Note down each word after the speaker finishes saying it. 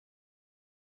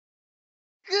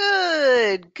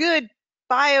Good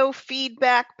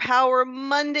biofeedback power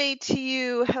Monday to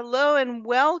you. Hello and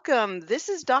welcome. This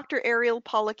is Dr. Ariel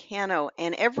Policano,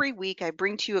 and every week I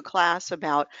bring to you a class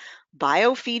about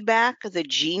biofeedback, the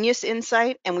genius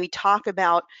insight, and we talk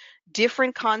about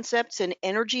different concepts in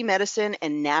energy medicine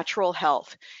and natural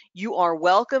health. You are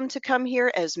welcome to come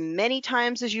here as many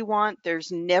times as you want.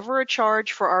 There's never a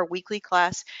charge for our weekly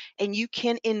class, and you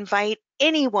can invite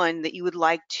anyone that you would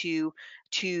like to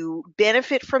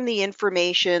benefit from the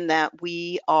information that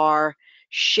we are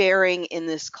sharing in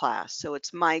this class. So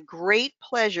it's my great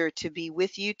pleasure to be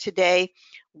with you today.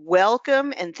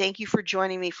 Welcome and thank you for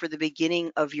joining me for the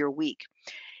beginning of your week.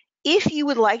 If you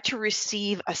would like to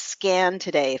receive a scan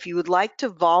today, if you would like to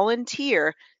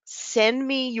volunteer, send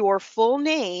me your full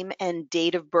name and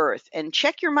date of birth and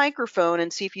check your microphone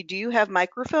and see if you do have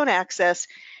microphone access.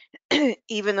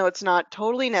 Even though it's not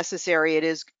totally necessary, it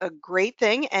is a great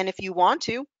thing. And if you want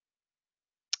to,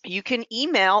 you can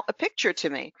email a picture to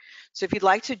me. So if you'd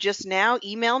like to just now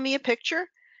email me a picture,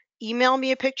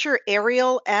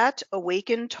 Ariel at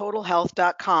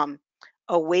awakentotalhealth.com.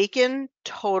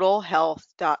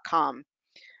 Awakentotalhealth.com.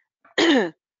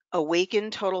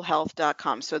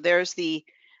 Awakentotalhealth.com. So there's the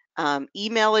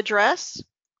email address.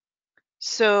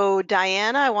 So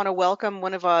Diana, I want to welcome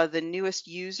one of the newest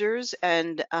users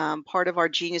and part of our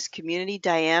Genius community,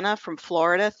 Diana from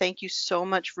Florida. Thank you so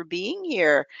much for being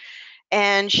here.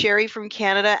 And Sherry from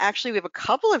Canada. Actually, we have a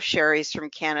couple of Sherrys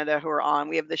from Canada who are on.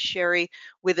 We have the Sherry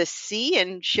with a C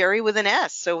and Sherry with an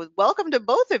S. So welcome to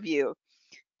both of you.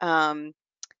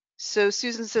 So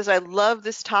Susan says, I love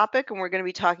this topic, and we're going to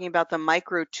be talking about the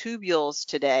microtubules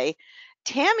today.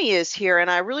 Tammy is here,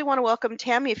 and I really want to welcome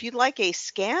Tammy. If you'd like a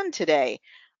scan today,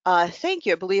 thank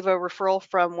you. I believe a referral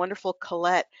from wonderful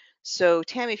Colette. So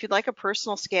Tammy, if you'd like a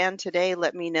personal scan today,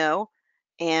 let me know,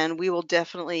 and we will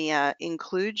definitely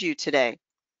include you today.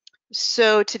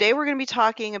 So today we're going to be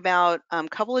talking about a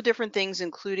couple of different things,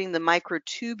 including the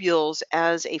microtubules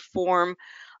as a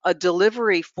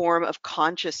delivery form of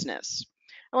consciousness.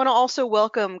 I want to also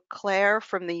welcome Claire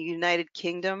from the United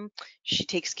Kingdom. She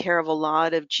takes care of a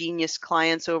lot of Genius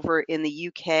clients over in the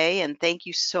UK, and thank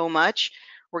you so much.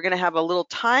 We're going to have a little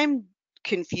time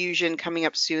confusion coming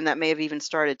up soon that may have even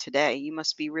started today. You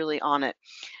must be really on it.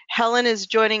 Helen is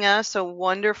joining us, a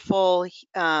wonderful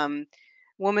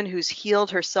woman who's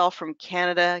healed herself from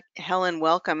Canada. Helen,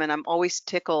 welcome, and I'm always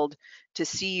tickled to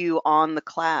see you on the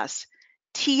class.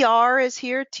 TR is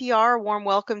here. TR, warm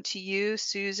welcome to you.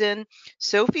 Susan.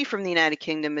 Sophie from the United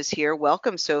Kingdom is here.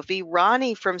 Welcome, Sophie.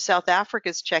 Ronnie from South Africa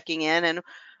is checking in, and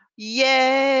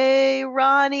yay,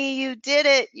 Ronnie, you did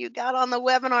it. You got on the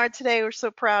webinar today. We're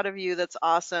so proud of you. That's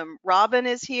awesome. Robin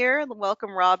is here.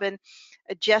 Welcome, Robin.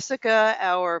 Jessica,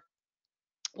 our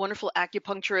wonderful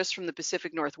acupuncturist from the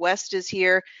Pacific Northwest, is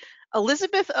here.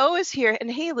 Elizabeth O is here. And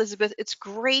hey, Elizabeth, it's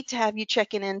great to have you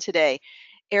checking in today.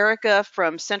 Erica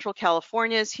from Central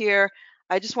California is here.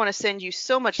 I just want to send you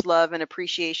so much love and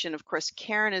appreciation. Of course,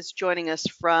 Karen is joining us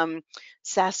from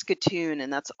Saskatoon,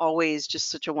 and that's always just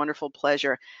such a wonderful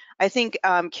pleasure. I think,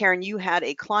 Karen, you had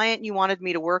a client you wanted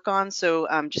me to work on, so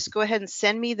just go ahead and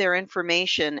send me their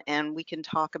information, and we can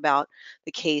talk about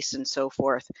the case and so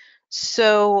forth.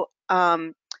 So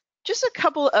just a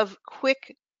couple of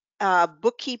quick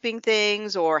bookkeeping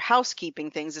things or housekeeping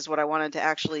things is what I wanted to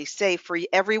actually say for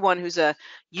everyone who's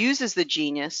uses the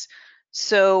Genius.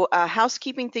 So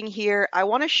housekeeping thing here, I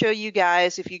want to show you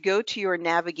guys, if you go to your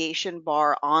navigation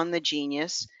bar on the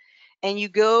Genius and you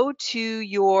go to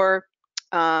your,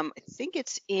 I think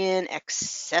it's in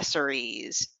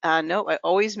accessories. No, I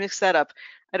always mix that up.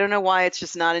 I don't know why, it's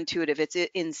just not intuitive. It's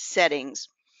in settings.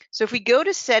 So if we go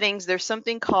to settings, there's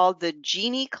something called the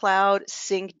Genie Cloud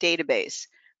Sync Database.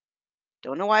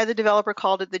 Don't know why the developer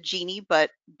called it the Genie, but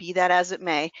be that as it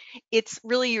may. It's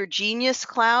really your Genius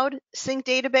Cloud Sync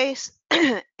Database.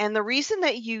 And the reason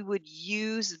that you would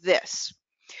use this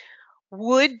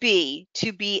would be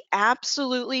to be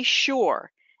absolutely sure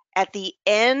at the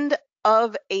end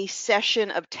of a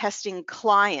session of testing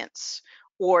clients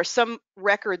or some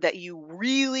record that you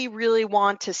really, really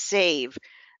want to save,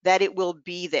 that it will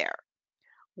be there.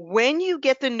 When you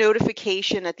get the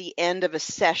notification at the end of a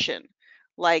session,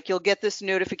 like you'll get this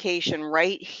notification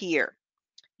right here,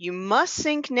 you must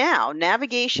sync now.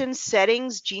 Navigation,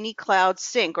 settings, Genie Cloud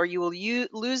sync, or you will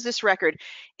lose this record.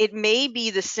 It may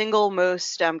be the single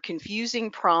most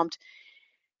confusing prompt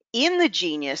in the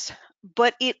Genius,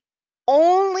 but it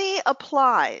only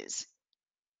applies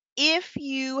if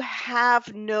you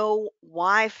have no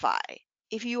Wi-Fi.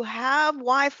 If you have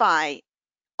Wi-Fi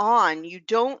on, you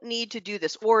don't need to do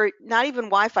this, or not even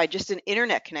Wi-Fi, just an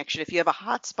internet connection if you have a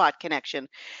hotspot connection.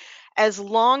 As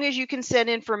long as you can send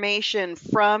information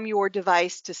from your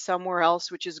device to somewhere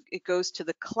else, which is it goes to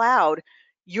the cloud,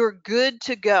 you're good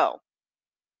to go.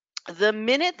 The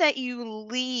minute that you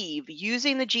leave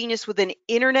using the Genius with an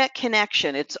internet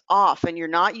connection, it's off and you're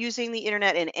not using the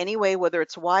internet in any way, whether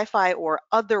it's Wi-Fi or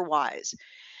otherwise,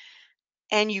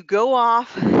 and you go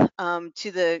off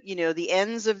to the, the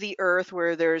ends of the earth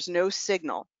where there's no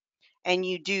signal, and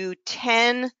you do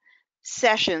 10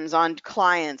 sessions on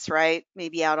clients, right?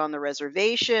 Maybe out on the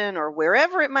reservation or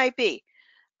wherever it might be.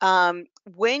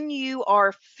 When you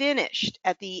are finished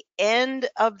at the end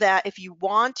of that, if you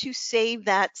want to save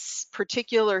that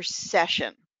particular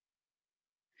session,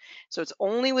 so it's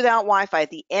only without Wi-Fi, at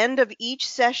the end of each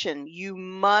session, you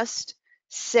must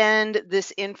send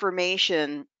this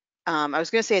information. I was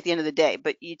going to say at the end of the day,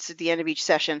 but it's at the end of each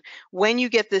session. When you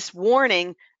get this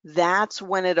warning, that's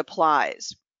when it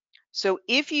applies. So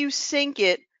if you sync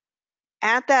it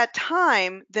at that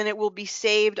time, then it will be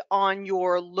saved on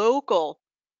your local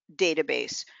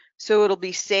database. So it'll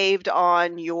be saved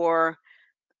on your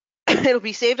it'll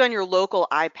be saved on your local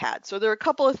iPad. So there are a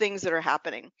couple of things that are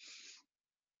happening,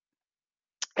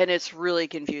 and it's really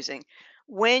confusing.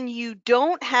 When you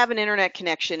don't have an internet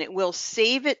connection, it will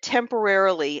save it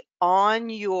temporarily on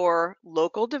your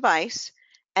local device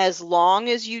as long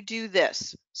as you do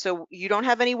this. So you don't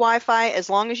have any Wi-Fi, as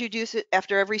long as you do it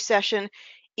after every session,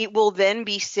 it will then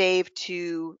be saved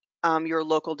to your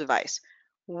local device.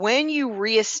 When you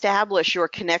reestablish your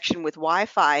connection with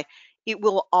Wi-Fi, it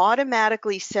will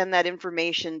automatically send that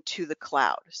information to the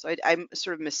cloud. So I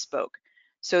sort of misspoke.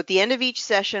 So at the end of each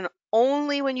session,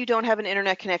 only when you don't have an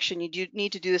internet connection, you do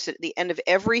need to do this at the end of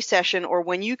every session, or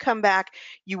when you come back,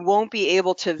 you won't be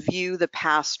able to view the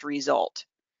past result.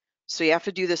 So you have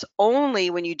to do this only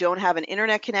when you don't have an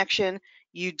internet connection.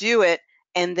 You do it,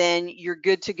 and then you're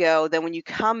good to go. Then when you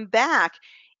come back,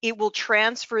 it will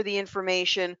transfer the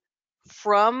information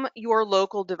from your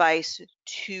local device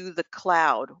to the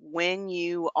cloud when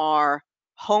you are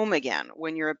home again,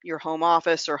 when you're at your home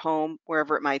office or home,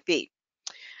 wherever it might be.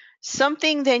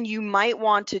 Something then you might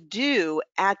want to do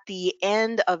at the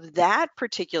end of that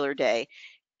particular day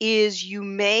is you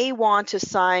may want to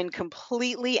sign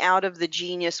completely out of the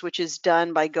Genius, which is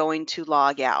done by going to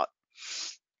log out.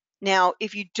 Now,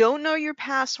 if you don't know your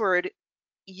password,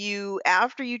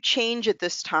 after you change it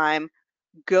this time,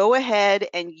 go ahead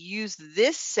and use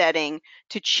this setting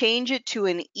to change it to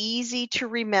an easy to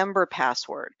remember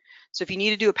password. So if you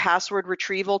need to do a password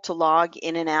retrieval to log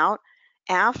in and out,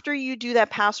 after you do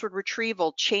that password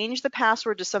retrieval, change the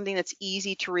password to something that's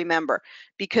easy to remember,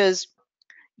 because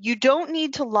you don't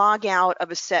need to log out of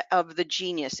a set of the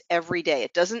Genius every day.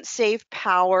 It doesn't save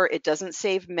power, it doesn't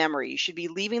save memory. You should be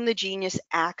leaving the Genius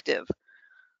active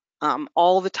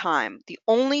all the time. The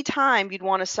only time you'd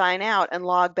want to sign out and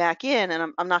log back in,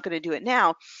 and I'm not going to do it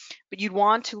now, but you'd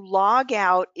want to log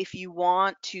out if you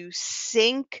want to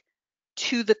sync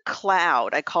to the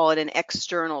cloud. I call it an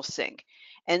external sync.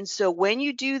 And so when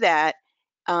you do that,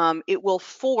 it will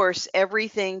force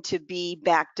everything to be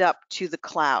backed up to the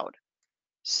cloud.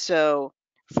 So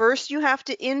first you have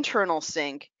to internal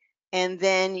sync, and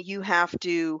then you have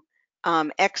to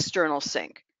external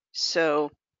sync.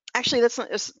 So actually, that's not,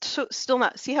 still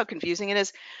not, see how confusing it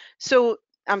is? So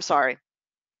I'm sorry.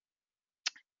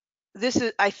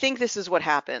 I think this is what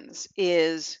happens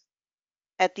is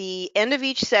at the end of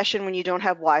each session when you don't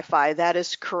have Wi-Fi, that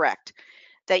is correct,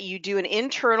 that you do an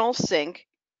internal sync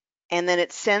and then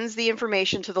it sends the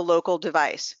information to the local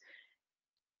device.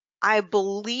 I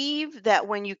believe that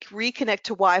when you reconnect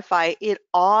to Wi-Fi, it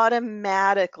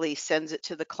automatically sends it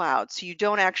to the cloud. So you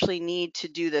don't actually need to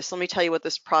do this. Let me tell you what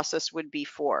this process would be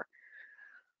for.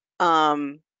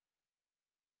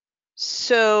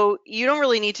 So you don't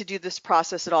really need to do this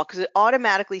process at all because it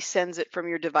automatically sends it from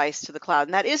your device to the cloud.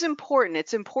 And that is important.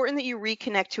 It's important that you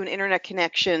reconnect to an internet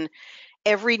connection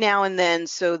every now and then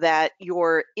so that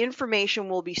your information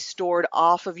will be stored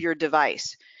off of your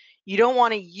device. You don't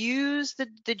want to use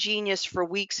the Genius for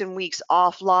weeks and weeks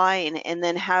offline and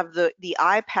then have the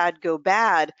iPad go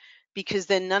bad, because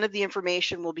then none of the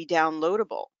information will be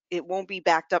downloadable. It won't be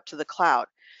backed up to the cloud.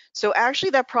 So actually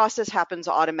that process happens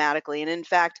automatically. And in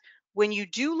fact, when you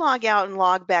do log out and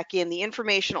log back in, the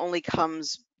information only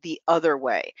comes the other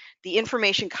way. The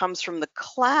information comes from the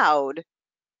cloud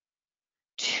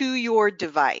to your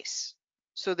device.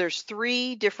 So there's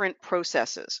 3 different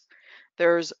processes.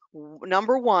 There's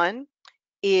number 1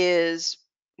 is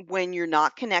when you're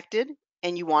not connected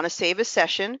and you want to save a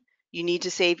session, you need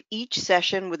to save each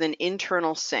session with an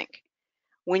internal sync.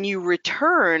 When you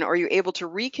return or you're able to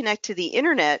reconnect to the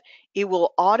internet, it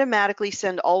will automatically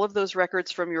send all of those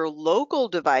records from your local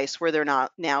device where they're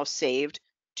not now saved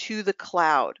to the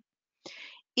cloud.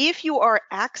 If you are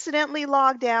accidentally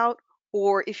logged out,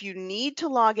 or if you need to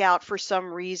log out for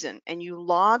some reason and you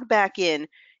log back in,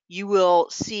 you will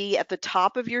see at the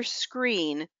top of your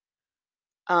screen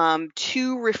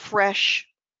two refresh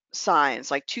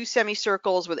signs, like two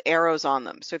semicircles with arrows on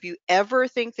them. So if you ever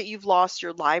think that you've lost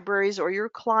your libraries or your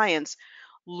clients,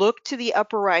 look to the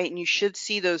upper right and you should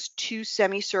see those two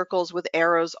semicircles with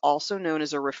arrows, also known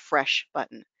as a refresh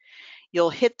button. You'll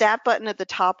hit that button at the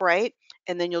top right,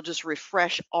 and then you'll just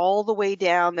refresh all the way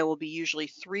down. There will be usually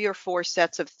 3 or 4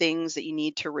 sets of things that you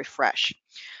need to refresh.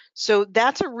 So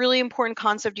that's a really important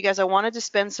concept, you guys. I wanted to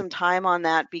spend some time on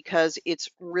that because it's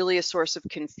really a source of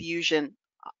confusion.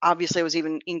 Obviously, I was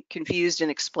even confused in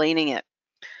explaining it.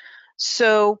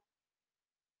 So,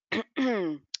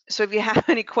 so if you have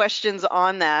any questions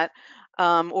on that,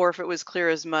 or if it was clear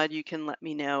as mud, you can let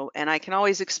me know. And I can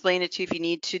always explain it to you if you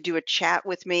need to do a chat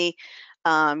with me.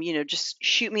 Just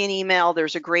shoot me an email.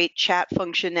 There's a great chat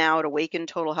function now at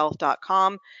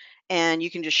awakentotalhealth.com. And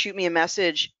you can just shoot me a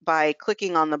message by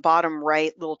clicking on the bottom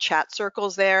right little chat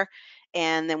circles there.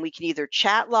 And then we can either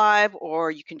chat live or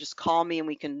you can just call me and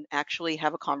we can actually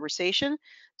have a conversation.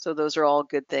 So those are all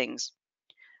good things.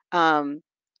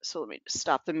 So let me just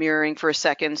stop the mirroring for a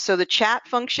second. So the chat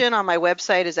function on my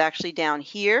website is actually down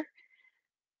here.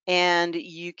 And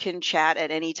you can chat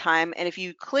at any time. And if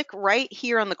you click right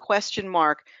here on the question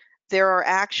mark, there are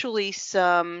actually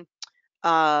some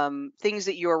things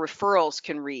that your referrals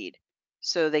can read.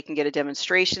 So they can get a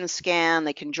demonstration scan,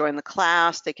 they can join the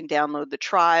class, they can download the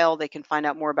trial, they can find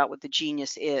out more about what the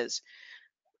genius is.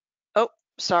 Oh,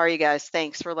 sorry, you guys.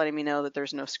 Thanks for letting me know that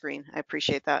there's no screen. I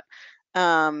appreciate that.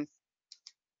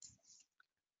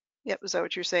 Yep, is that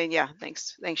what you're saying? Yeah,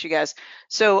 thanks. Thanks, you guys.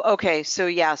 So, okay, so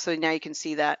yeah, so now you can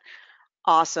see that.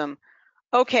 Awesome.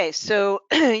 Okay, so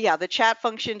yeah, the chat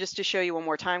function, just to show you one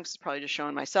more time, because it's probably just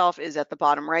showing myself, is at the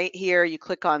bottom right here. You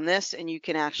click on this and you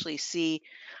can actually see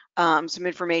some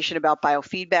information about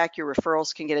biofeedback. Your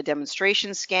referrals can get a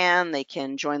demonstration scan, they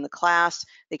can join the class,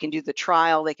 they can do the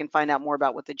trial, they can find out more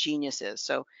about what the genius is.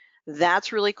 So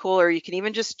that's really cool, or you can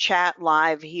even just chat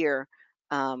live here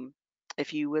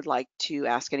if you would like to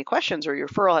ask any questions or your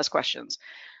referral has questions.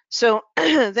 So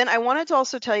then I wanted to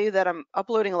also tell you that I'm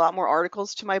uploading a lot more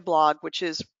articles to my blog, which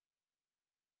is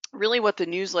really what the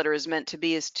newsletter is meant to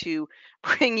be, is to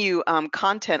bring you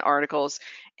content articles.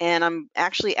 And I'm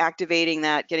actually activating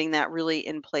that, getting that really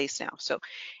in place now. So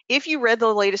if you read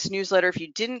the latest newsletter, if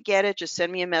you didn't get it, just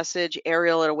send me a message,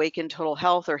 Ariel at Awaken Total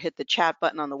Health, or hit the chat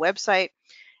button on the website.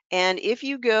 And if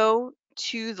you go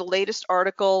to the latest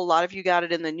article, a lot of you got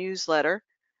it in the newsletter,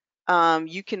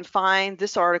 you can find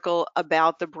this article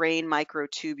about the brain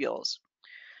microtubules.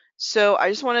 So I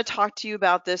just want to talk to you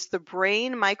about this. The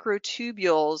brain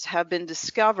microtubules have been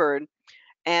discovered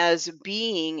as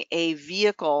being a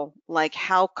vehicle, like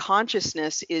how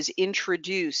consciousness is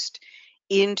introduced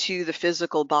into the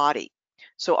physical body.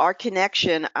 So our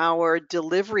connection, our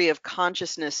delivery of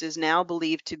consciousness is now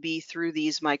believed to be through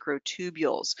these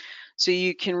microtubules. So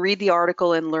you can read the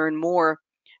article and learn more.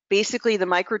 Basically, the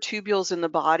microtubules in the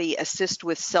body assist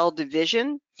with cell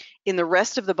division in the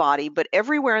rest of the body, but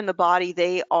everywhere in the body,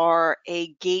 they are a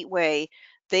gateway.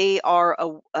 They are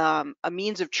a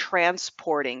means of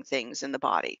transporting things in the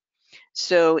body.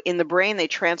 So in the brain, they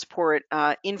transport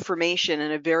information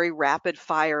in a very rapid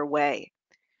fire way,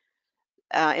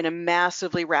 in a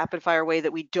massively rapid fire way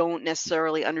that we don't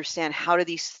necessarily understand. How do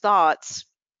these thoughts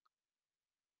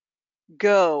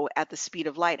go at the speed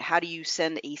of light? How do you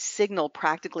send a signal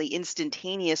practically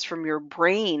instantaneous from your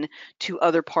brain to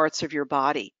other parts of your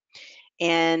body?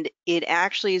 And it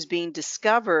actually is being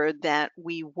discovered that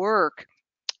we work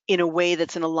in a way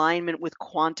that's in alignment with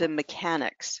quantum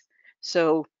mechanics.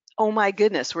 So, oh my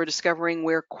goodness, we're discovering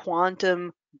we're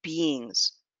quantum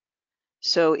beings.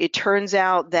 So it turns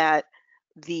out that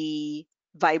the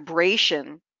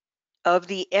vibration of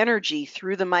the energy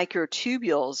through the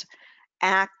microtubules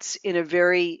acts in a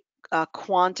very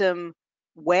quantum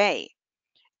way.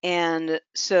 And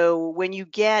so when you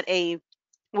get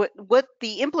what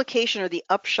the implication or the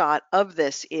upshot of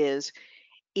this is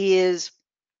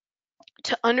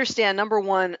to understand, number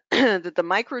one, that the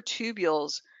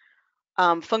microtubules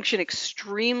function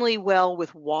extremely well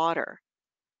with water.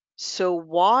 So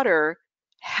water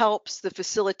helps the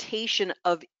facilitation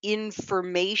of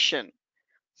information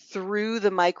through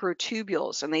the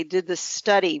microtubules. And they did this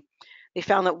study. They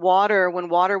found that when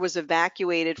water was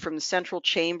evacuated from the central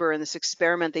chamber in this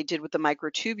experiment they did with the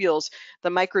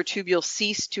microtubules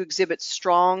ceased to exhibit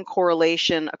strong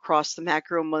correlation across the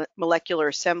macromolecular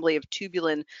assembly of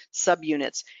tubulin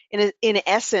subunits. In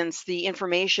essence, the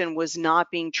information was not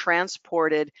being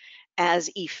transported as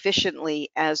efficiently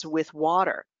as with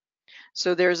water.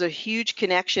 So there's a huge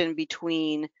connection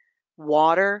between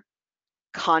water,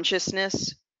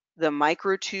 consciousness, the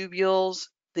microtubules,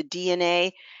 the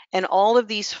DNA, and all of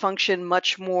these function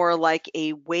much more like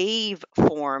a wave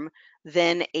form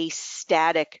than a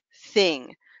static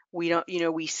thing. We don't,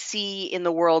 we see in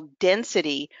the world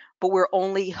density, but we're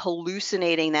only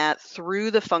hallucinating that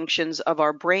through the functions of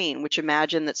our brain, which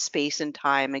imagine that space and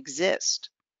time exist.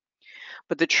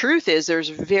 But the truth is, there's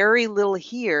very little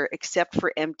here except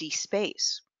for empty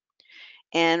space.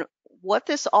 And what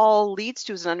this all leads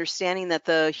to is an understanding that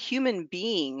the human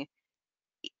being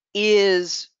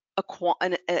is a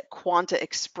quanta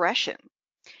expression,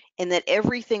 and that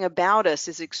everything about us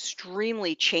is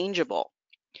extremely changeable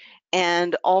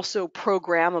and also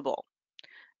programmable.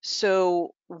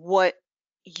 So what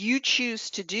you choose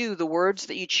to do, the words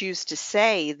that you choose to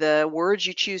say, the words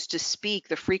you choose to speak,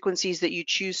 the frequencies that you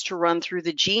choose to run through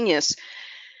the genius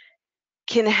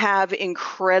can have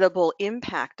incredible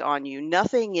impact on you.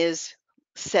 Nothing is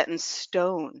set in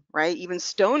stone, right? Even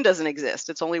stone doesn't exist.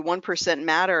 It's only 1%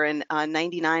 matter and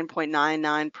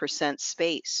 99.99%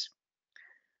 space.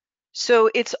 So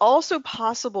it's also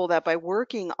possible that by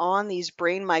working on these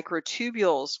brain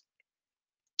microtubules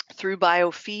through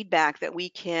biofeedback that we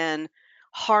can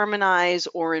harmonize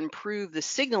or improve the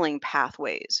signaling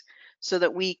pathways so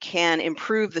that we can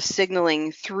improve the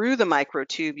signaling through the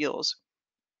microtubules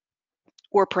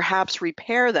or perhaps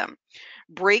repair them.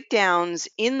 Breakdowns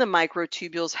in the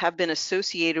microtubules have been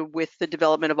associated with the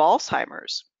development of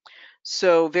Alzheimer's.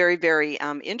 So very, very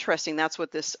interesting. That's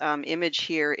what this image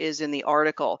here is in the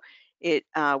article.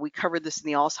 We covered this in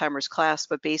the Alzheimer's class,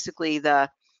 but basically the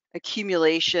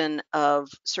accumulation of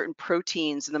certain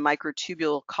proteins in the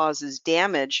microtubule causes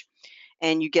damage,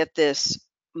 and you get this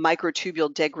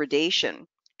microtubule degradation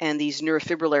and these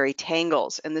neurofibrillary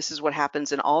tangles, and this is what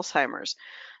happens in Alzheimer's.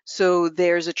 So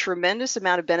there's a tremendous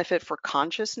amount of benefit for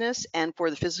consciousness and for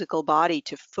the physical body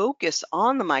to focus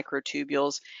on the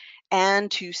microtubules and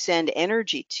to send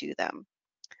energy to them.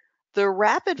 The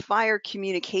rapid fire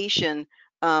communication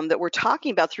that we're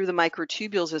talking about through the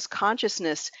microtubules as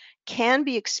consciousness can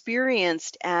be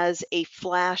experienced as a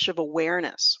flash of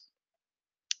awareness.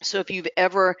 So if you've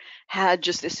ever had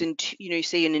just this, you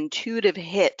say an intuitive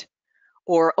hit,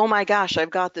 or, oh my gosh,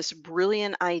 I've got this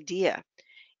brilliant idea,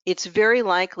 it's very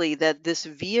likely that this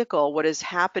vehicle, what is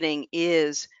happening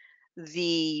is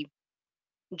the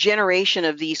generation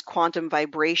of these quantum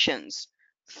vibrations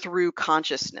through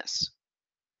consciousness.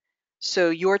 So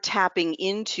you're tapping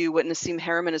into what Nassim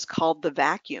Haramein has called the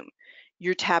vacuum.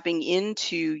 You're tapping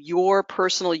into your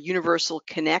personal universal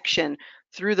connection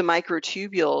through the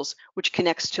microtubules, which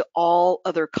connects to all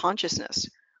other consciousness,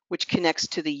 which connects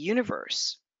to the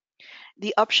universe.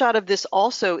 The upshot of this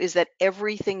also is that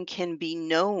everything can be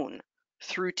known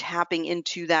through tapping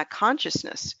into that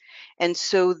consciousness. And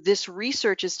so this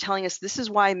research is telling us this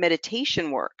is why meditation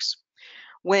works.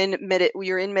 When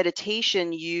you're in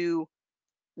meditation, you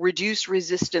reduce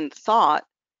resistant thought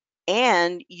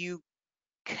and you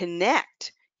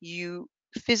connect, you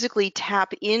physically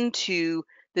tap into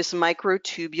this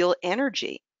microtubule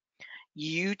energy.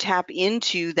 You tap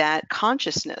into that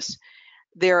consciousness.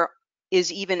 There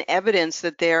is even evidence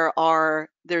that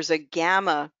there's a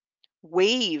gamma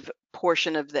wave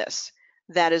portion of this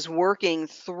that is working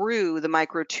through the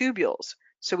microtubules.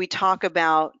 So we talk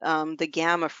about the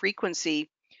gamma frequency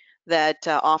that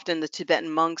often the Tibetan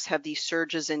monks have these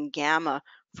surges in gamma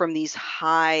from these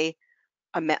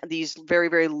these very,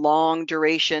 very long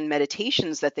duration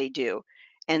meditations that they do.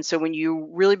 And so when you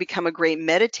really become a great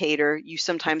meditator, you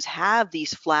sometimes have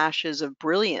these flashes of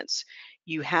brilliance.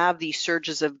 You have these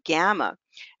surges of gamma.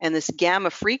 And this gamma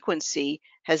frequency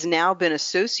has now been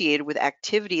associated with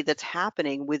activity that's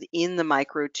happening within the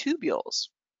microtubules.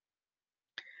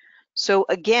 So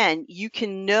again, you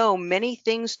can know many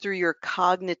things through your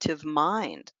cognitive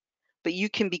mind, but you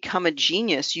can become a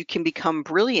genius, you can become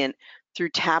brilliant through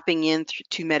tapping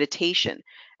into meditation.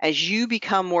 As you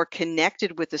become more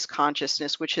connected with this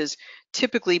consciousness, which has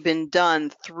typically been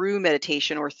done through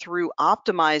meditation or through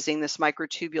optimizing this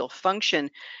microtubule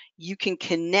function, you can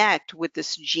connect with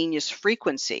this genius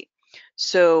frequency.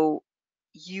 So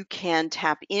you can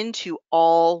tap into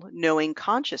all knowing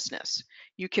consciousness.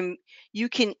 You can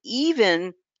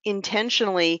even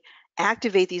intentionally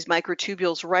activate these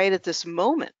microtubules right at this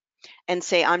moment and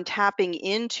say, I'm tapping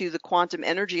into the quantum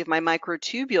energy of my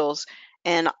microtubules,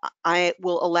 and I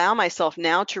will allow myself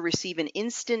now to receive an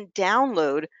instant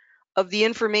download of the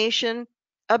information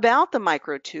about the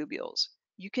microtubules.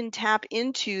 you can tap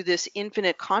into this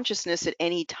infinite consciousness at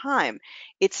any time.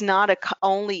 It's not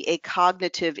only a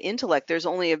cognitive intellect. There's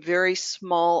only a very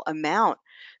small amount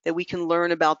that we can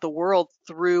learn about the world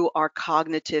through our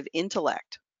cognitive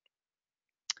intellect.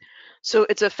 So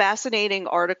it's a fascinating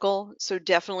article, so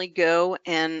definitely go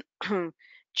and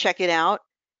check it out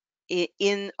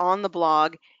on the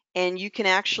blog, and you can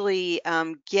actually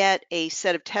get a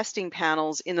set of testing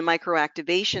panels in the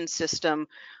microactivation system,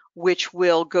 which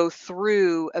will go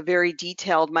through a very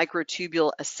detailed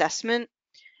microtubule assessment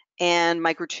and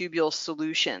microtubule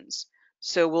solutions.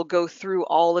 So we'll go through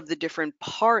all of the different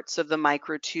parts of the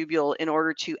microtubule in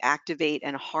order to activate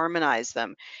and harmonize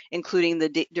them, including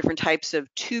the different types of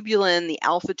tubulin, the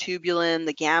alpha tubulin,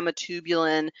 the gamma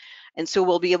tubulin. And so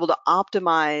we'll be able to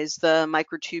optimize the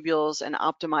microtubules and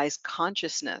optimize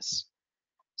consciousness.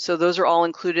 So those are all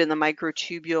included in the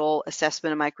microtubule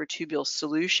assessment and microtubule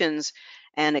solutions,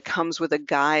 and it comes with a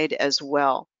guide as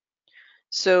well.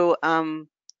 So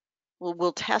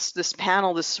we'll test this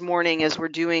panel this morning as we're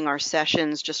doing our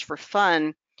sessions just for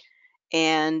fun.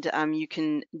 And you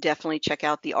can definitely check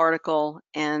out the article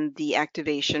and the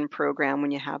activation program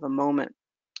when you have a moment.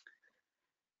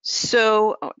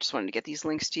 So, I just wanted to get these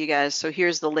links to you guys. So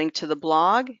here's the link to the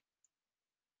blog.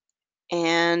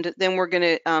 And then we're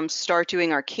going to start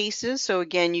doing our cases. So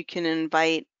again, you can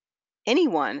invite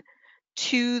anyone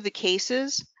to the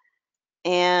cases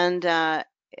and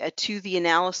to the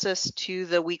analysis, to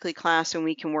the weekly class, and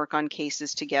we can work on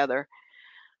cases together.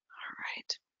 All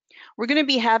right. We're going to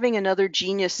be having another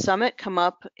Genius Summit come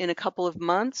up in a couple of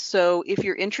months. So if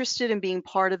you're interested in being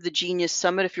part of the Genius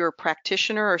Summit, if you're a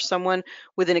practitioner or someone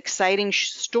with an exciting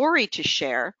story to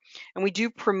share, and we do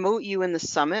promote you in the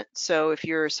summit. So if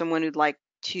you're someone who'd like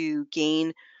to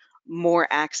gain more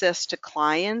access to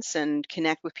clients and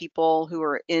connect with people who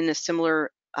are in a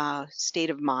similar state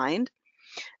of mind,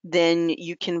 then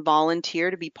you can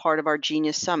volunteer to be part of our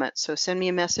Genius Summit. So send me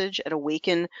a message at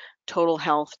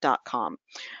awakentotalhealth.com.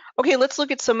 Okay, let's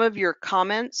look at some of your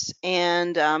comments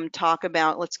and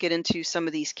let's get into some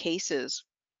of these cases.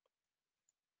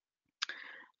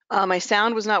 My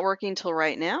sound was not working until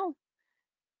right now.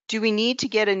 Do we need to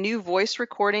get a new voice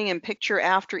recording and picture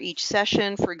after each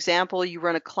session? For example, you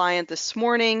run a client this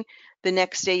morning, the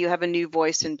next day you have a new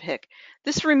voice and pic.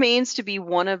 This remains to be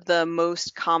one of the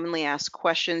most commonly asked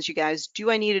questions, you guys.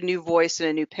 Do I need a new voice and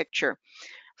a new picture?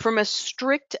 From a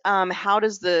strict how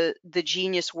does the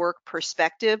Genius work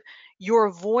perspective,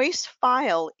 your voice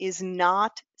file is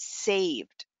not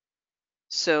saved.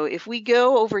 So if we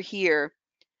go over here,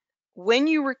 when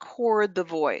you record the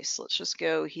voice, let's just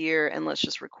go here and let's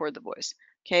just record the voice.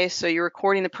 Okay, so you're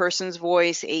recording the person's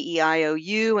voice,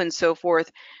 A-E-I-O-U and so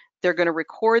forth. They're going to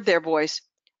record their voice.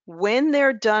 When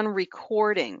they're done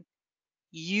recording,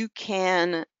 you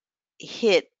can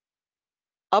hit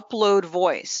upload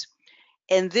voice,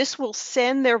 and this will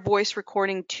send their voice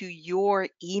recording to your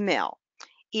email.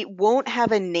 It won't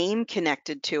have a name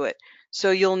connected to it.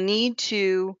 So you'll need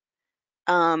to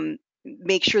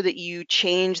make sure that you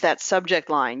change that subject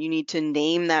line. You need to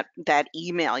name that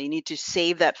email. You need to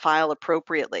save that file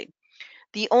appropriately.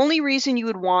 The only reason you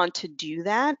would want to do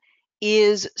that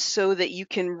is so that you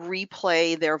can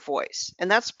replay their voice. And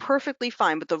that's perfectly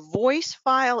fine, but the voice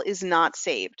file is not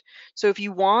saved. So if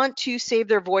you want to save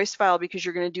their voice file because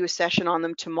you're going to do a session on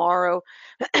them tomorrow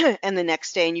and the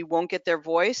next day and you won't get their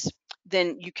voice,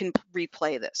 then you can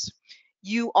replay this.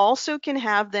 You also can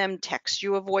have them text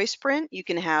you a voice print. You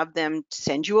can have them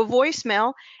send you a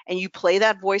voicemail and you play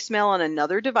that voicemail on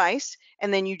another device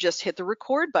and then you just hit the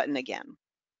record button again.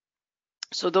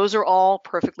 So those are all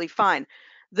perfectly fine.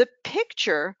 The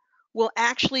picture will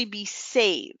actually be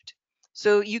saved.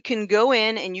 So you can go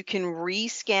in and you can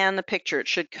rescan the picture. It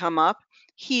should come up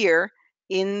here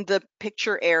in the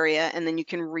picture area, and then you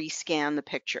can rescan the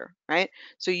picture, right?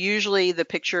 So usually the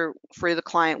picture for the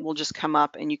client will just come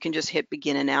up and you can just hit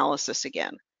begin analysis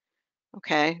again.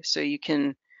 Okay, so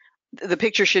the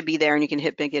picture should be there and you can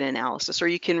hit begin analysis, or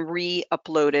you can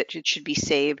re-upload it. It should be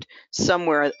saved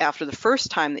somewhere after the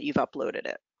first time that you've uploaded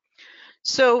it.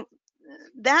 So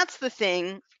that's the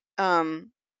thing. The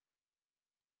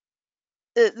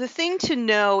thing to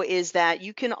know is that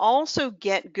you can also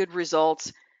get good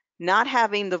results not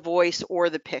having the voice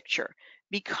or the picture.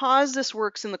 Because this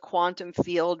works in the quantum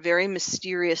field, very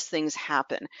mysterious things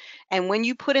happen. And when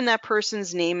you put in that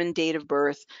person's name and date of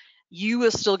birth, you will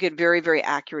still get very, very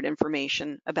accurate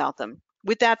information about them.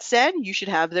 With that said, you should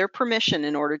have their permission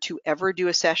in order to ever do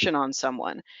a session on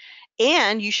someone.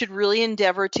 And you should really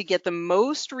endeavor to get the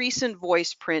most recent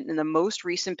voice print and the most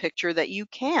recent picture that you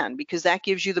can, because that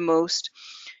gives you the most,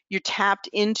 you're tapped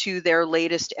into their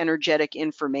latest energetic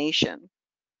information.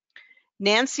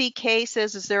 Nancy K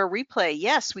says, is there a replay?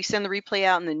 Yes, we send the replay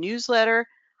out in the newsletter.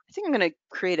 I think I'm going to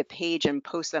create a page and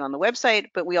post that on the website,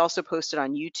 but we also post it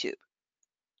on YouTube.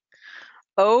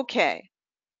 Okay,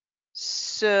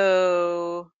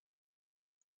 so,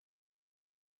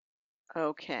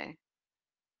 okay.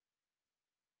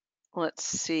 Let's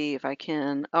see if I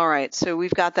can. All right, so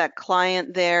we've got that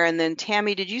client there. And then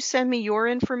Tammy, did you send me your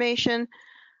information?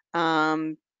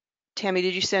 Tammy,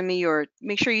 did you send me your,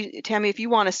 make sure you, Tammy, if you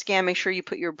want to scan, make sure you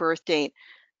put your birth date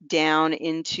down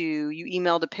into, you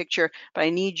emailed a picture, but I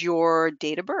need your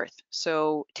date of birth.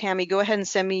 So Tammy, go ahead and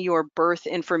send me your birth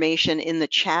information in the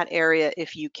chat area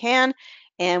if you can,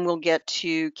 and we'll get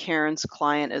to Karen's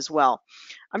client as well.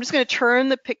 I'm just going to turn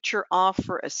the picture off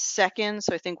for a second.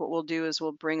 So I think what we'll do is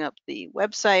we'll bring up the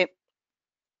website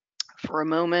for a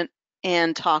moment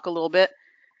and talk a little bit.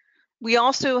 We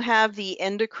also have the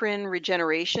endocrine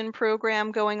regeneration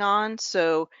program going on.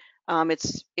 So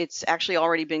it's actually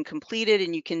already been completed,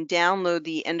 and you can download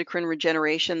the endocrine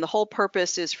regeneration. The whole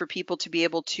purpose is for people to be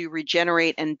able to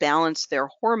regenerate and balance their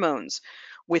hormones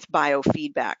with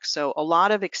biofeedback. So a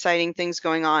lot of exciting things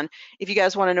going on. If you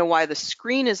guys want to know why the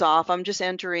screen is off, I'm just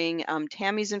entering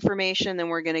Tammy's information, then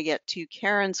we're going to get to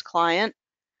Karen's client.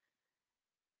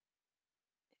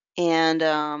 And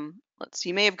let's see,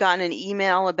 you may have gotten an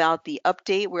email about the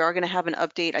update. We are going to have an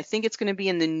update. I think it's going to be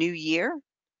in the new year.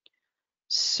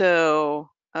 So,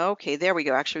 okay, there we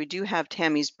go. Actually, we do have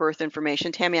Tammy's birth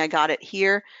information. Tammy, I got it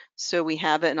here. So we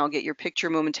have it, and I'll get your picture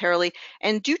momentarily.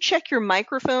 And do check your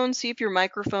microphone, see if your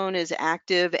microphone is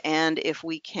active and if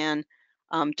we can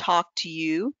talk to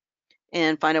you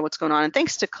and find out what's going on. And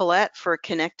thanks to Colette for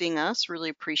connecting us. Really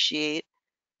appreciate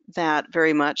that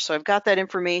very much. So I've got that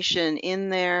information in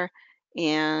there,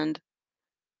 and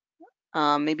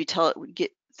maybe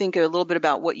think a little bit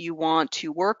about what you want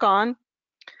to work on.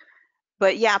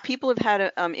 But yeah, people have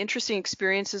had interesting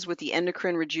experiences with the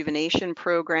endocrine rejuvenation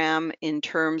program in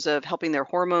terms of helping their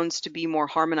hormones to be more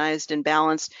harmonized and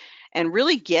balanced, and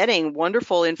really getting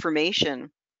wonderful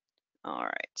information. All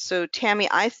right, so Tammy,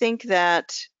 I think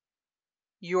that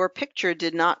your picture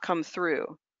did not come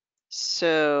through.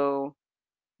 So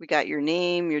we got your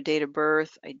name, your date of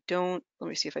birth. Let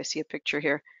me see if I see a picture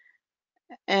here.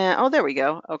 And oh, there we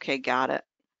go. Okay, got it.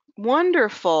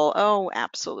 Wonderful. Oh,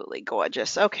 absolutely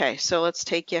gorgeous. Okay, so let's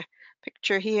take your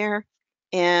picture here,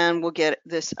 and we'll get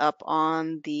this up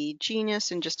on the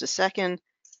Genius in just a second.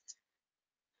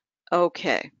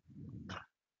 Okay.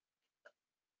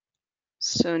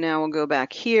 So now we'll go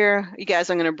back here. You guys,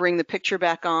 I'm going to bring the picture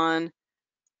back on.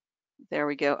 There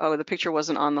we go. Oh, the picture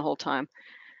wasn't on the whole time.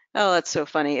 Oh, that's so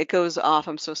funny. It goes off.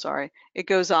 I'm so sorry. It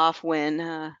goes off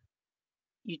when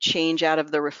you change out of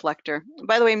the reflector.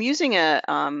 By the way, I'm using a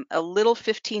little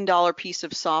 $15 piece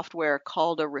of software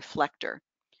called a reflector.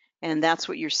 And that's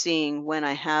what you're seeing when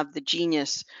I have the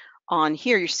Genius on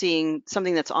here. You're seeing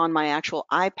something that's on my actual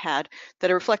iPad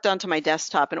that I reflect onto my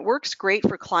desktop. And it works great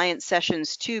for client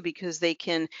sessions too, because they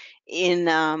can,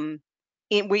 even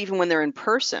when they're in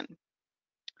person,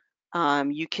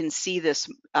 you can see this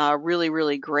really,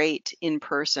 really great in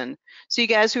person. So you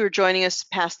guys who are joining us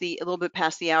a little bit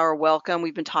past the hour, welcome.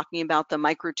 We've been talking about the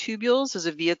microtubules as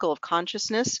a vehicle of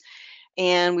consciousness,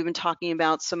 and we've been talking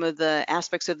about some of the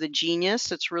aspects of the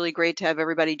Genius. It's really great to have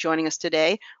everybody joining us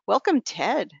today. Welcome,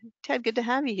 Ted. Ted, good to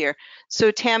have you here. So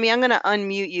Tammy, I'm going to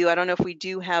unmute you. I don't know if we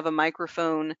do have a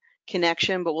microphone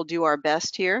connection, but we'll do our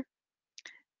best here.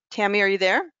 Tammy, are you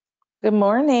there? Good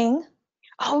morning.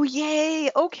 Oh, yay.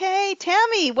 Okay,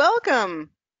 Tammy, welcome.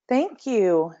 Thank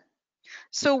you.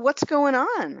 So what's going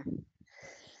on?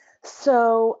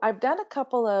 So I've done a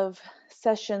couple of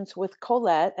sessions with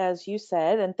Colette, as you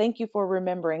said, and thank you for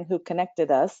remembering who connected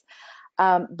us.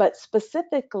 But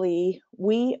specifically,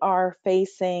 we are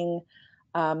facing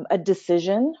a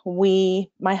decision.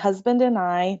 My husband and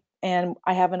I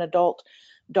have an adult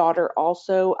daughter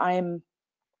also. I'm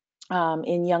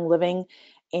in Young Living,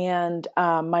 and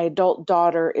my adult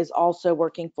daughter is also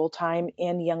working full-time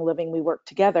in Young Living. We work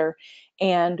together,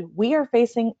 and we are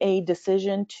facing a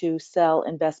decision to sell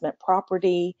investment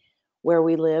property where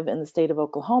we live in the state of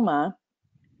Oklahoma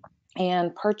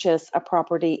and purchase a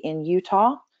property in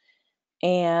Utah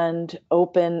and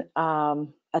open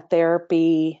a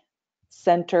therapy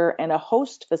center and a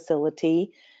host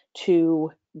facility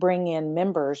to bring in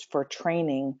members for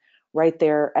training right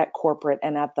there at corporate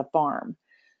and at the farm.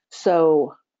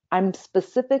 So I'm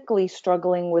specifically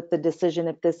struggling with the decision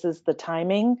if this is the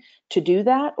timing to do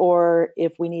that or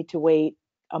if we need to wait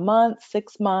a month,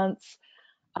 6 months.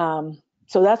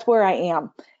 So that's where I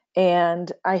am.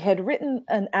 And I had written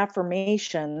an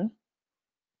affirmation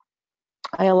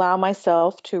I allow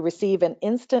myself to receive an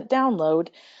instant download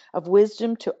of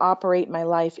wisdom to operate my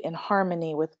life in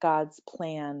harmony with God's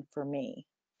plan for me.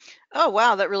 Oh,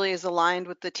 wow, that really is aligned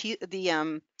with the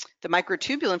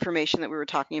microtubule information that we were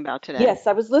talking about today. Yes,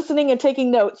 I was listening and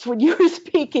taking notes when you were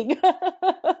speaking.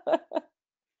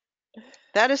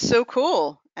 That is so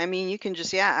cool. I mean, you can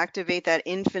just, yeah, activate that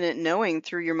infinite knowing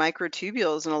through your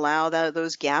microtubules and allow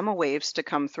those gamma waves to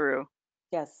come through.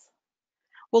 Yes,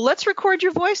 Well, let's record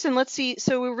your voice and let's see.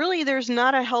 So really, there's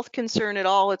not a health concern at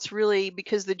all. It's really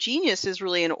because the genius is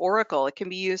really an oracle. It can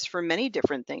be used for many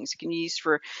different things. It can be used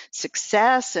for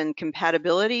success and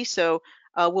compatibility. So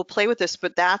we'll play with this,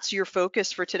 but that's your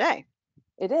focus for today.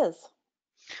 it is.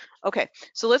 Okay,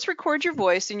 so let's record your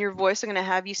voice. In your voice, I'm going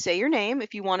to have you say your name.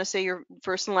 If you want to say your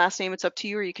first and last name, it's up to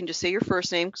you, or you can just say your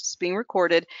first name 'cause it's being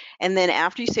recorded. And then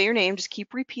after you say your name, just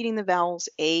keep repeating the vowels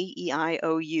A, E, I,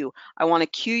 O, U. I want to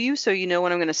cue you so you know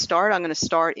when I'm going to start. I'm going to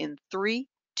start in 3,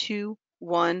 2,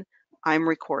 1. I'm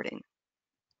recording.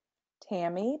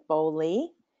 Tammy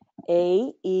Bowley,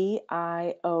 A-E-I-O-U,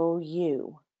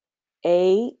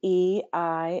 A-E-I-O-U,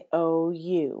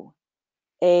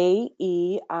 A-E-I-O-U,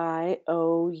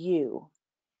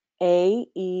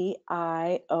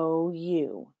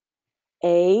 A-E-I-O-U,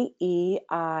 A-E-I-O-U,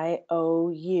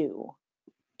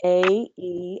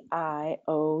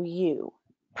 A-E-I-O-U.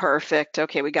 Perfect.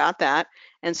 Okay, we got that.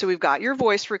 And so we've got your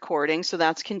voice recording. So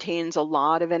that contains a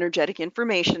lot of energetic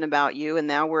information about you. And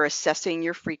now we're assessing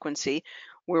your frequency.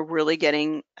 We're really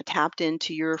getting tapped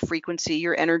into your frequency,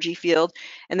 your energy field.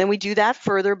 And then we do that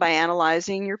further by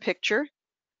analyzing your picture.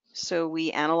 So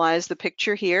we analyze the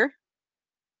picture here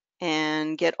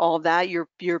and get all of that.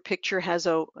 Your picture has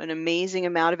an amazing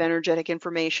amount of energetic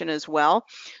information as well.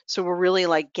 So we're really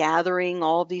like gathering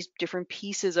all these different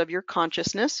pieces of your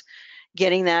consciousness,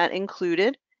 getting that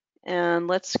included. And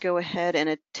let's go ahead and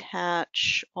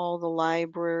attach all the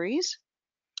libraries.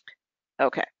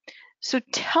 Okay. So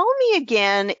tell me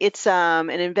again, it's an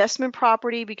investment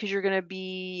property because you're going to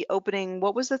be opening,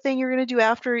 what was the thing you're going to do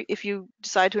after if you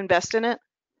decide to invest in it?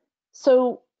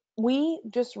 So we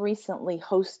just recently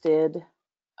hosted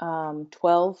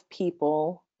 12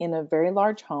 people in a very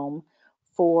large home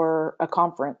for a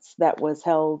conference that was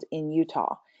held in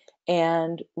Utah.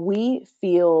 And we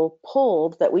feel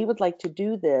pulled that we would like to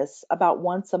do this about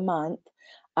once a month,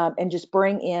 and just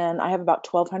bring in, I have about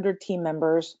 1,200 team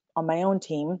members on my own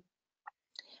team,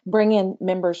 bring in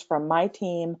members from my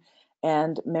team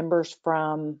and members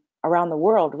from around the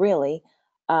world, really,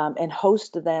 and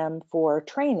host them for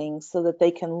training so that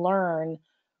they can learn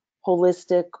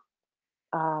holistic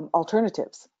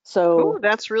alternatives. Oh, So,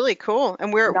 that's really cool.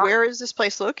 And where not where is this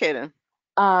place located?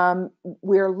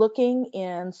 we're looking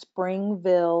in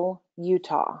Springville,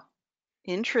 Utah.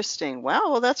 Interesting.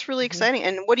 Wow, well, that's really Mhm. exciting.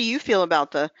 And what do you feel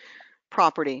about the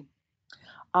property?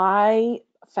 I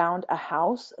found a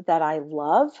house that I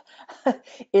love.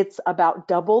 It's about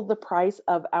double the price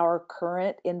of our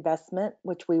current investment,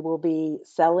 which we will be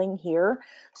selling here.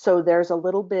 So there's a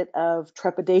little bit of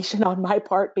trepidation on my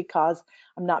part because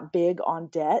I'm not big on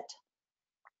debt.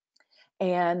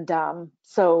 And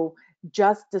so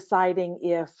just deciding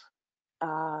if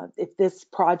this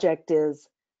project is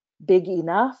big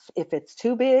enough, if it's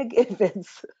too big, if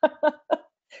it's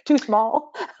too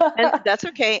small. And that's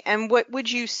okay. And what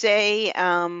would you say,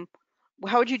 how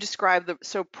would you describe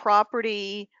so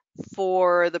property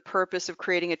for the purpose of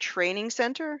creating a training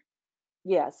center?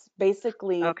 Yes,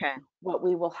 basically, Okay. what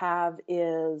we will have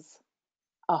is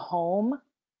a home.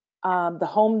 The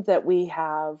home that we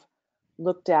have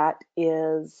looked at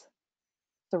is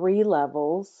 3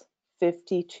 levels,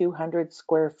 5,200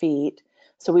 square feet.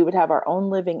 So we would have our own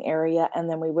living area, and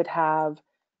then we would have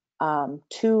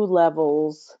 2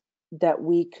 levels that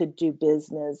we could do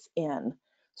business in.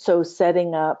 So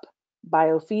setting up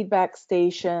biofeedback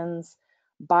stations,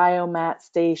 biomat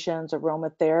stations,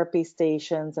 aromatherapy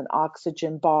stations, an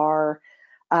oxygen bar,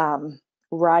 um,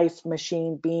 Rife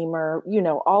machine beamer,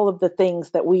 all of the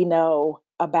things that we know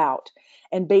about,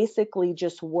 and basically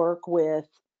just work with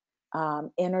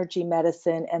energy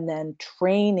medicine and then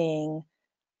training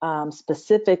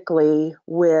specifically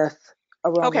with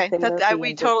Okay, aromatherapy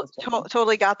we and business training.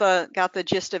 totally got the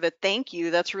gist of it. Thank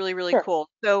you. That's really, really Sure. cool.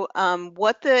 So,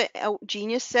 what the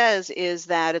genius says is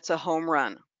that it's a home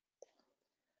run.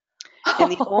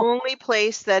 And the only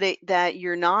place that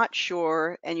you're not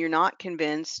sure and you're not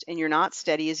convinced and you're not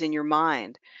steady is in your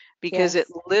mind because it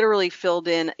Yes. literally filled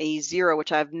in a zero,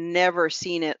 which I've never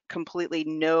seen it completely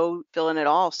no fill in at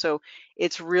all. So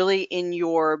it's really in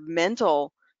your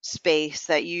mental space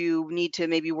that you need to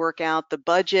maybe work out the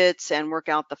budgets and work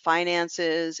out the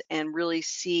finances and really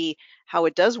see how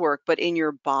it does work. But in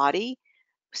your body,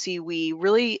 see, we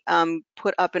really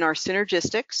put up in our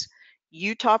synergistics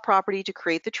Utah property to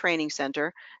create the training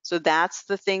center. So that's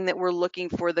the thing that we're looking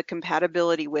for the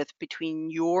compatibility with between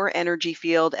your energy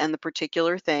field and the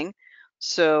particular thing.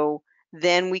 So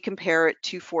then we compare it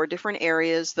to 4 different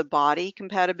areas: the body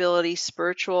compatibility,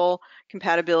 spiritual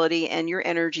compatibility, and your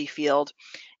energy field.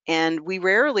 And we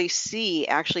rarely see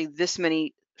actually this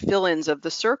many fill-ins of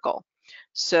the circle.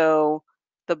 So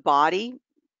the body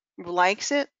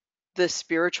likes it, the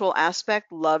spiritual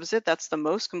aspect loves it, that's the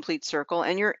most complete circle,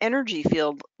 and your energy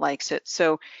field likes it.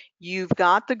 So you've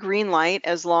got the green light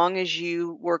as long as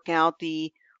you work out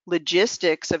the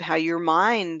logistics of how your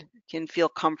mind can feel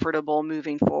comfortable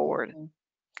moving forward.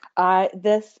 Mhm.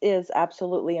 This is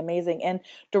absolutely amazing and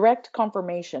direct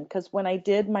confirmation because when I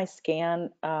did my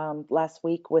scan last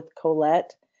week with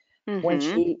Colette, when Mm-hmm.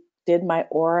 she did my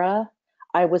aura,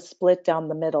 I was split down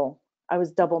the middle. I was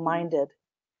Mm-hmm. double-minded.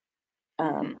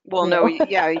 Mm-hmm. Well, You no, know,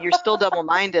 yeah, you're still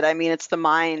double-minded. I mean, it's the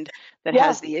mind that yeah,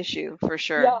 has the issue for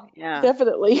sure. yeah, Yeah.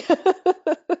 definitely.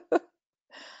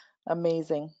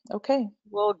 Amazing. Okay.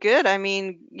 Well, good. I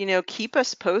mean, keep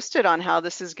us posted on how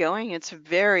this is going. It's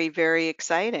very, very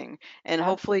exciting. And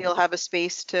hopefully you'll Absolutely. have a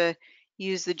space to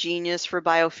use the genius for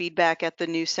biofeedback at the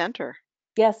new center.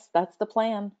 Yes, that's the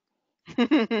plan.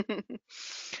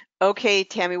 Okay,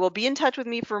 Tammy, well, be in touch with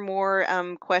me for more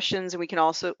questions, and we can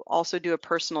also do a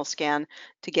personal scan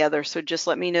together. So just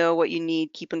let me know what you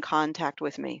need. Keep in contact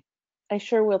with me. I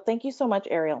sure will. Thank you so much,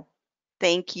 Ariel.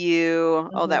 Thank you.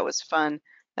 Oh, Hmm. that was fun.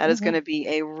 That is going Hmm. to be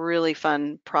a really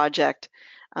fun project.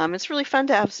 It's really fun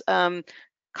to have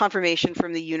confirmation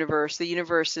from the universe. The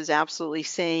universe is absolutely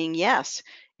saying yes.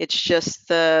 It's just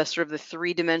the sort of the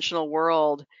three-dimensional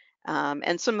world,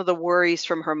 and some of the worries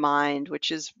from her mind,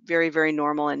 which is very, very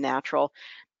normal and natural.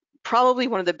 Probably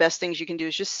one of the best things you can do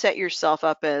is just set yourself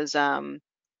up as, as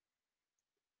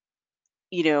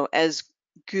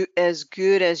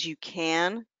good as you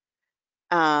can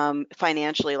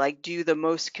financially, like do the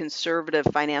most conservative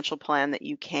financial plan that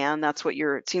you can. That's what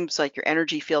it seems like your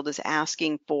energy field is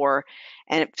asking for.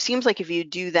 And it seems like if you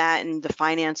do that and the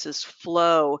finances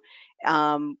flow,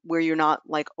 where you're not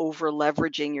like over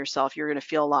leveraging yourself, you're going to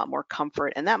feel a lot more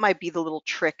comfort. And that might be the little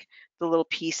trick, the little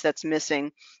piece that's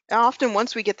missing. And often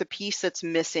once we get the piece that's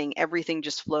missing, everything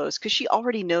just flows because she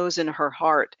already knows in her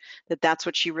heart that that's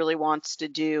what she really wants to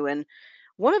do. And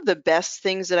one of the best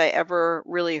things that I ever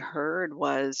really heard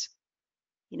was,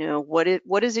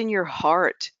 what is in your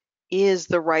heart is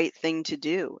the right thing to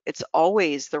do. It's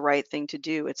always the right thing to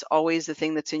do. It's always the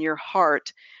thing that's in your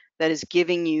heart that is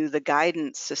giving you the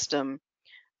guidance system,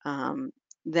 um,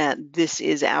 that this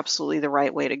is absolutely the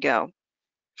right way to go.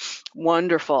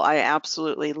 Wonderful. I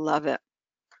absolutely love it.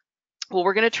 Well,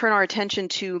 we're going to turn our attention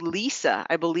to Lisa.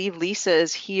 I believe Lisa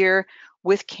is here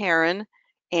with Karen,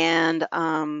 and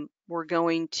we're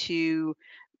going to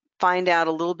find out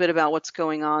a little bit about what's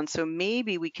going on. So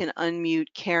maybe we can unmute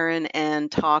Karen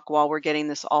and talk while we're getting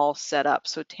this all set up.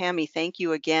 So Tammy, thank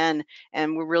you again,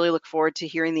 and we really look forward to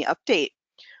hearing the update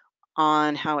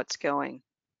on how it's going.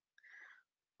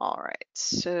 All right,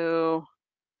 so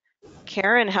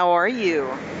Karen, how are you?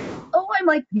 Oh, I'm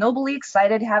like nobly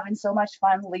excited, having so much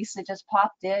fun. Lisa just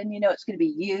popped in. You know, it's going to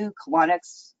be you,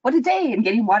 Colonics. What a day! And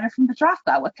getting water from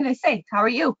Petrofka. What can I say? How are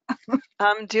you?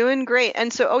 I'm doing great.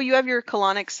 And so, oh, you have your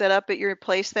colonics set up at your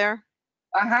place there?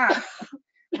 Uh-huh.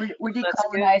 We're That's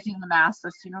good. decolonizing the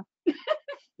masses, you know.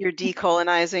 You're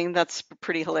decolonizing. That's a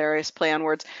pretty hilarious play on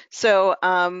words. So,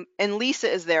 and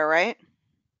Lisa is there, right?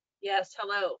 Yes,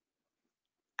 hello.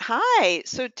 Hi.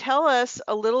 So tell us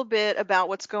a little bit about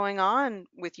what's going on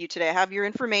with you today. I have your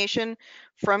information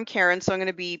from Karen, so I'm going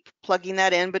to be plugging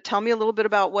that in, but tell me a little bit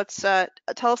about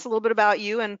tell us a little bit about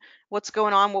you and what's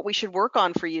going on, what we should work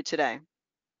on for you today.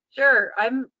 Sure.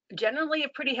 I'm generally a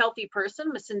pretty healthy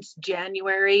person, but since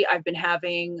January, I've been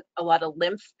having a lot of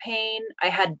lymph pain. I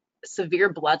had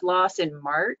severe blood loss in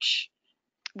March.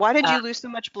 Why did Uh, you lose so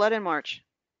much blood in March?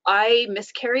 I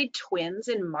miscarried twins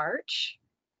in March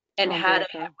and Oh, I'm had very a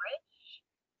sorry.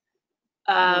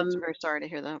 I'm um, very sorry to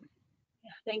hear that.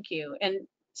 thank you. And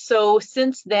so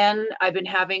since then, I've been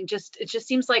having it just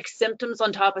seems like symptoms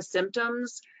on top of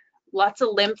symptoms, lots of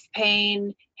lymph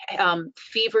pain,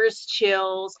 fevers,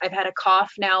 chills. I've had a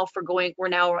cough now we're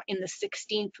now in the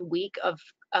 16th week of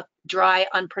a dry,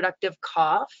 unproductive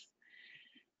cough.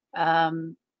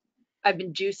 Um, I've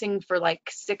been juicing for like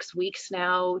 6 weeks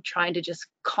now, trying to just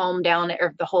calm down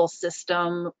the whole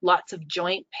system, lots of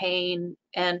joint pain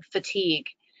and fatigue.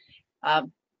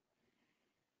 Um,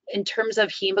 in terms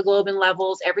of hemoglobin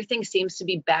levels, everything seems to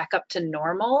be back up to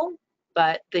normal,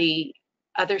 but the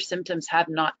other symptoms have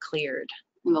not cleared.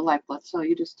 In the live blood cell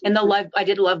you just did? And the live, I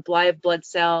did live blood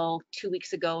cell 2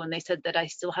 weeks ago, and they said that I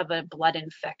still have a blood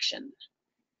infection.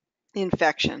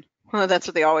 Infection. Well, that's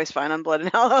what they always find on blood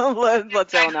cell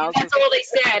analysis. That's all they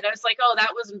said. I was like, oh, that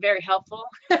wasn't very helpful.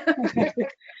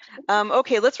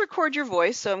 Okay, let's record your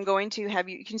voice. So I'm going to have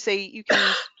you, you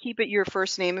can keep it your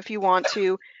first name if you want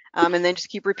to, and then just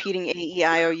keep repeating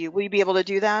A-E-I-O-U. Will you be able to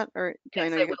do that? Or I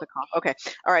know you got the cough. Okay.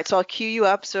 All right, so I'll cue you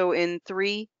up. So in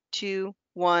 3, 2,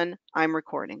 1, I'm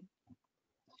recording.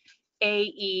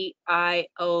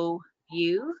 A-E-I-O-U.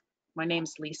 My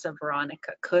name's Lisa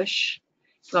Veronica Cush.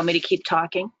 You want me to keep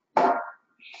talking?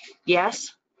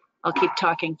 Yes, I'll keep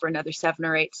talking for another 7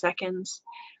 or 8 seconds.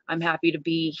 I'm happy to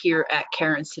be here at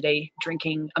Karen's today,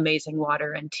 drinking amazing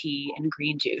water and tea and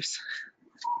green juice.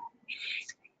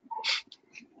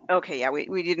 Okay, yeah,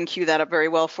 we didn't cue that up very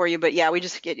well for you, but yeah, we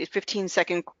just get a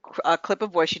 15-second clip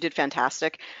of voice. You did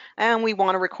fantastic. And we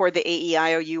want to record the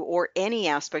A-E-I-O-U or any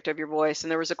aspect of your voice.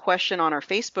 And there was a question on our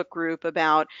Facebook group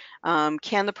about does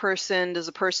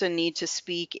a person need to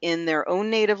speak in their own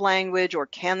native language, or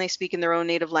can they speak in their own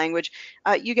native language?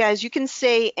 You guys, you can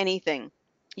say anything.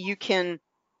 You can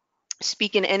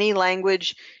speak in any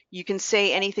language. You can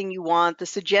say anything you want. The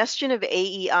suggestion of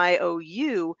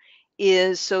A-E-I-O-U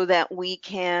is so that we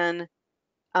can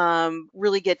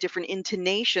really get different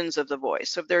intonations of the voice.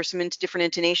 So if there are some different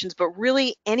intonations, but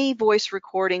really any voice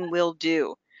recording will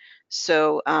do.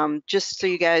 So just so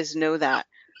you guys know that.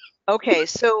 Okay,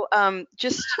 so I'm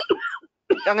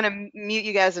going to mute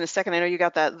you guys in a second. I know you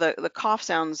got that. The cough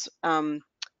sounds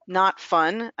not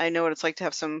fun. I know what it's like to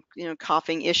have some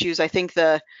coughing issues. I think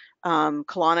the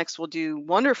colonics will do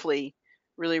wonderfully,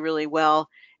 really, really well.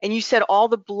 And you said all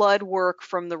the blood work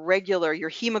from the regular, your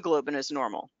hemoglobin is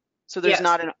normal. So there's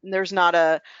Yes. not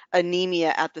a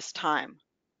anemia at this time.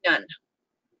 None.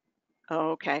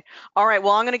 Okay. All right.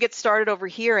 Well, I'm going to get started over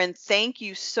here, and thank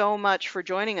you so much for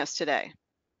joining us today.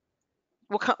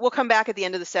 We'll come back at the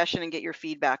end of the session and get your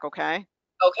feedback. Okay.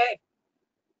 Okay.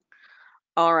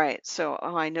 All right, so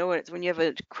I know it's when you have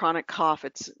a chronic cough,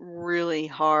 it's really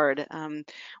hard.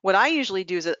 What I usually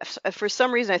do is, for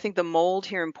some reason, I think the mold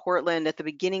here in Portland at the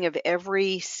beginning of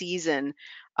every season,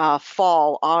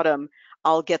 fall, autumn,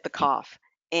 I'll get the cough.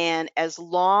 And as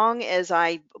long as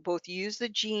I both use the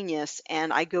Genius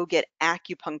and I go get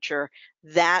acupuncture,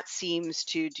 that seems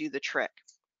to do the trick.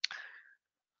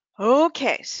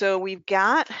 Okay, so we've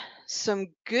got some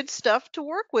good stuff to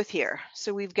work with here.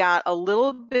 So we've got a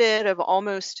little bit of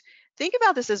almost, think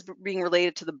about this as being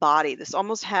related to the body. This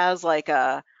almost has like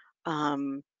a,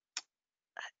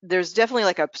 there's definitely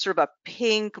like a sort of a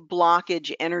pink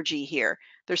blockage energy here.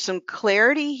 There's some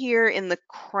clarity here in the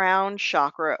crown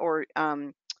chakra, or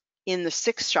in the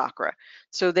 6th chakra.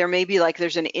 So there may be like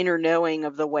there's an inner knowing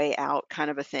of the way out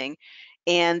kind of a thing.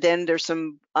 And then there's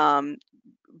some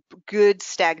good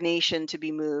stagnation to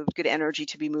be moved, good energy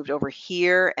to be moved over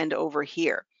here and over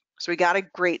here. So we got a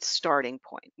great starting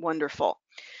point. Wonderful.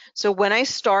 So when I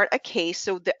start a case,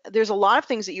 so there's a lot of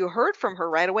things that you heard from her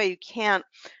right away. You can't,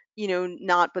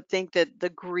 not but think that the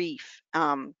grief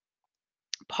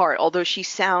part, although she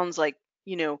sounds like,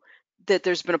 that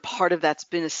there's been a part of that's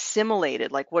been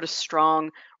assimilated, like what a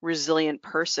strong, resilient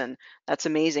person. That's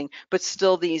amazing. But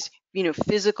still these,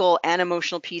 physical and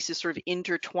emotional pieces sort of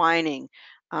intertwining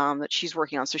that she's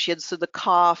working on. So she had the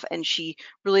cough, and she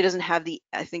really doesn't have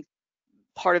I think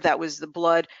part of that was the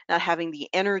blood not having the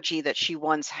energy that she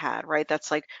once had, right?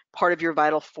 That's like part of your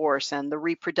vital force, and the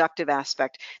reproductive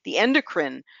aspect, the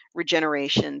endocrine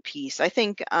regeneration piece. I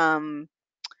think,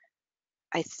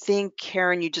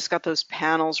 Karen, you just got those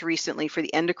panels recently for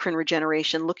the endocrine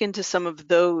regeneration. Look into some of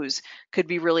those. Could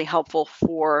be really helpful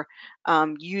for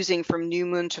using from new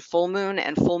moon to full moon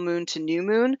and full moon to new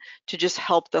moon to just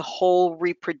help the whole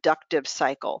reproductive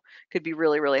cycle. Could be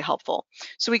really, really helpful.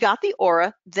 So we got the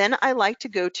aura. Then I like to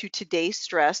go to today's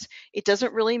stress. It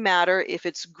doesn't really matter if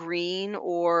it's green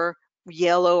or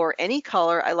yellow or any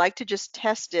color. I like to just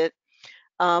test it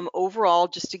overall,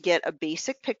 just to get a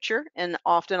basic picture, and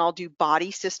often I'll do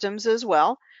body systems as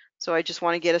well. So I just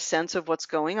want to get a sense of what's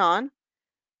going on.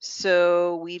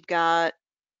 So we've got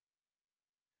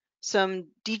some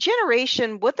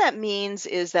degeneration. What that means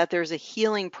is that there's a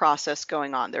healing process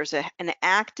going on. There's an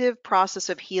active process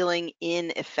of healing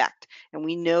in effect. And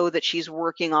we know that she's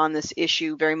working on this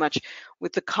issue very much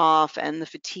with the cough and the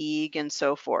fatigue and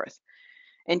so forth.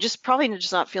 And just probably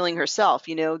just not feeling herself.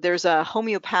 There's a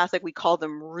homeopathic, we call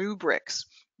them rubrics,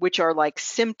 which are like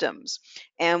symptoms.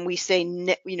 And we say,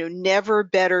 never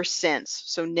better since.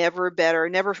 So never better,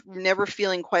 never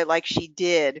feeling quite like she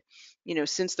did,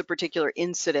 since the particular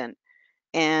incident.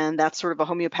 And that's sort of a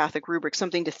homeopathic rubric,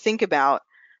 something to think about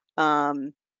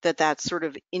that's sort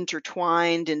of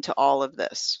intertwined into all of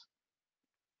this.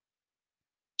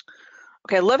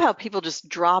 Okay, I love how people just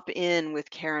drop in with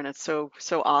Karen. It's so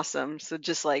awesome. So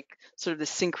just like sort of the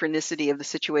synchronicity of the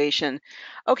situation.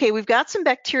 Okay, we've got some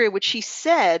bacteria, which she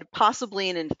said possibly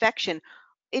an infection.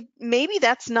 Maybe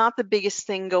that's not the biggest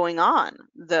thing going on,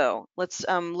 though. Let's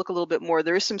look a little bit more.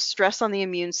 There is some stress on the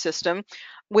immune system.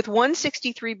 With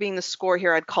 163 being the score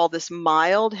here, I'd call this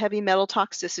mild heavy metal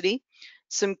toxicity,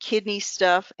 some kidney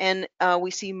stuff, and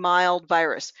we see mild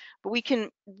virus. But we can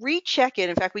recheck it.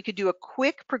 In fact, we could do a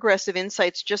quick progressive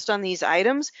insights just on these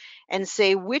items and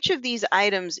say which of these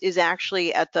items is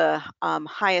actually at the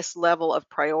highest level of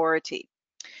priority.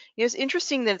 It's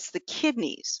interesting that it's the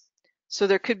kidneys. So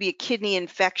there could be a kidney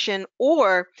infection,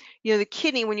 or the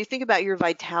kidney, when you think about your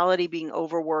vitality being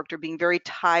overworked or being very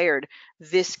tired,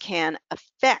 this can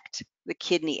affect the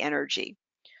kidney energy.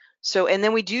 So, and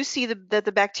then we do see that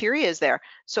the bacteria is there.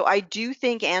 So I do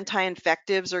think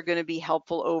anti-infectives are going to be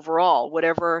helpful overall.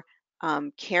 Whatever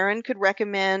Karen could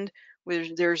recommend,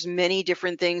 there's many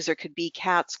different things. There could be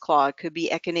cat's claw, it could be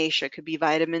echinacea, it could be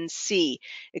vitamin C,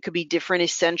 it could be different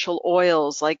essential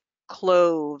oils like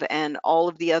clove and all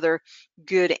of the other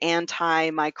good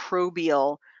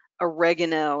antimicrobial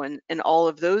oregano and all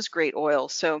of those great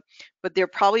oils. So, but there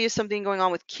probably is something going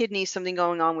on with kidneys, something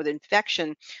going on with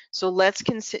infection. So let's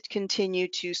continue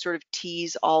to sort of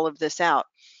tease all of this out.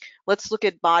 Let's look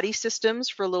at body systems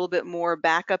for a little bit more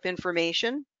backup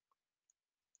information.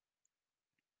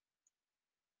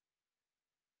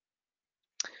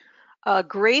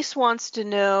 Grace wants to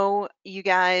know, you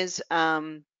guys,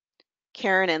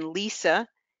 Karen and Lisa,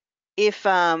 if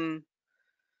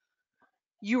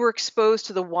you were exposed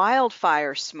to the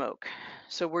wildfire smoke.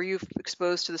 So were you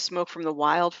exposed to the smoke from the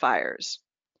wildfires?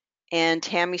 And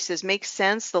Tammy says, makes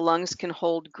sense. The lungs can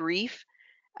hold grief.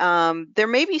 There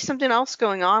may be something else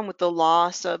going on with the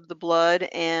loss of the blood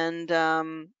and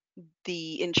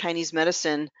in Chinese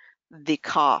medicine, the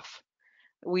cough.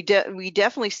 We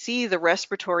definitely see the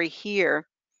respiratory here.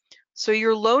 So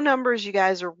your low numbers, you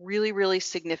guys, are really, really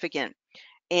significant.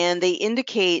 And they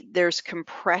indicate there's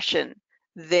compression.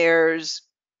 There's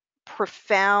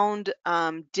profound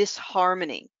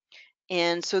disharmony.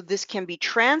 And so this can be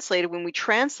translated. When we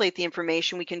translate the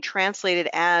information, we can translate it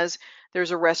as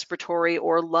there's a respiratory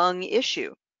or lung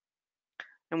issue.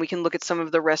 And we can look at some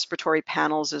of the respiratory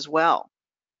panels as well.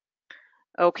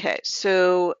 Okay,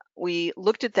 so we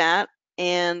looked at that,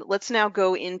 and let's now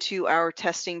go into our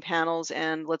testing panels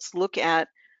and let's look at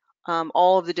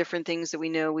all of the different things that we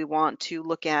know we want to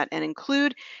look at and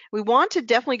include. We want to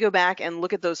definitely go back and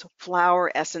look at those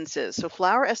flower essences. So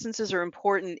flower essences are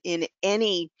important in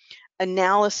any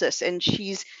analysis, and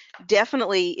she's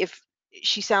definitely, if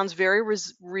she sounds very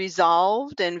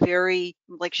resolved and very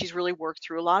like she's really worked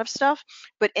through a lot of stuff,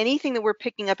 but anything that we're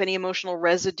picking up, any emotional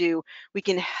residue, we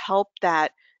can help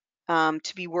that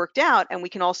to be worked out, and we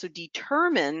can also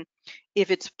determine if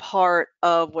it's part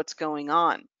of what's going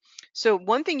on. So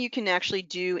one thing you can actually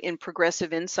do in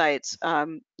progressive insights,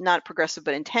 not progressive,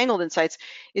 but entangled insights,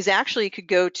 is actually you could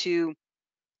go to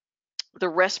the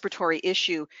respiratory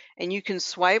issue and you can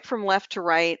swipe from left to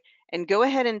right and go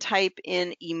ahead and type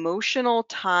in emotional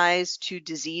ties to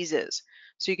diseases.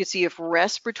 So you can see if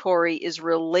respiratory is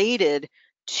related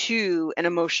to an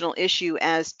emotional issue,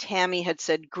 as Tammy had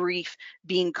said, grief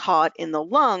being caught in the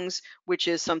lungs, which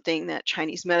is something that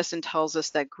Chinese medicine tells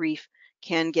us that grief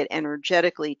can get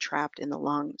energetically trapped in the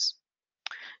lungs.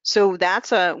 So that's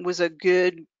was a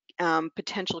good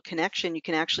potential connection. You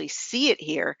can actually see it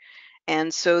here.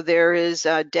 And so there is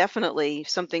definitely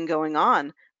something going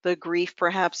on. The grief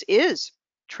perhaps is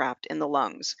trapped in the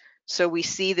lungs. So we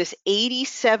see this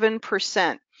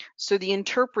 87%. So the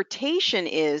interpretation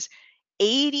is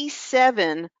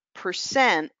 87%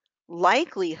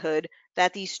 likelihood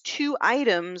that these two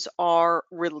items are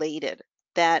related,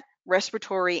 that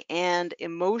respiratory and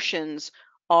emotions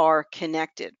are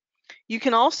connected. You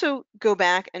can also go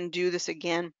back and do this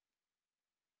again,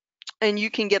 and you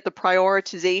can get the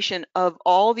prioritization of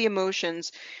all the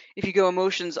emotions. If you go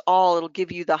emotions all, it'll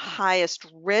give you the highest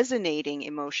resonating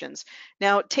emotions.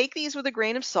 Now, take these with a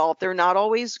grain of salt. They're not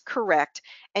always correct,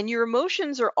 and your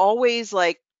emotions are always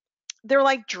like, they're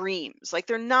like dreams. Like,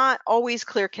 they're not always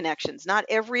clear connections. Not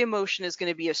every emotion is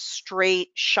going to be a straight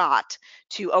shot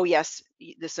to, oh yes,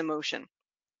 this emotion.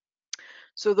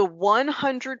 So the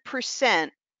 100%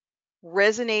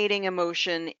 resonating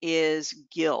emotion is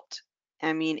guilt.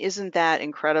 I mean, isn't that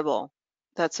incredible?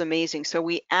 That's amazing. So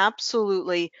we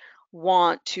absolutely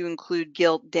want to include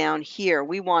guilt down here.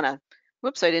 We want to,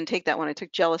 whoops, I didn't take that one. I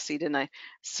took jealousy, didn't I?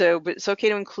 So, but it's okay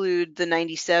to include the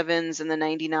 97s and the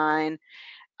 99.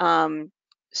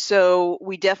 So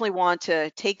we definitely want to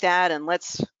take that and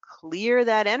let's clear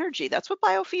that energy. That's what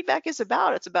biofeedback is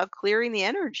about. It's about clearing the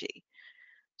energy.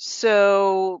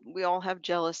 So we all have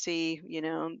jealousy, you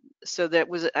know, so that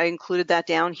was, I included that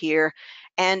down here.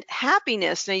 And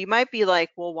happiness. Now you might be like,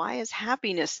 well, why is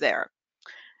happiness there?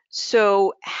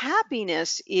 So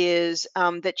happiness is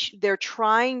that they're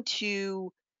trying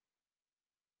to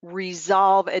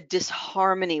resolve a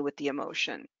disharmony with the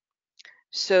emotion.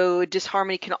 So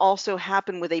disharmony can also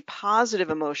happen with a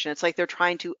positive emotion. It's like they're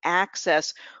trying to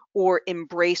access or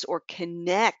embrace or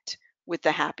connect with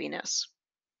the happiness.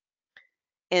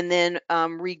 And then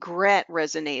regret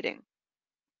resonating.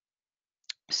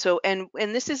 So, and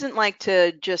this isn't like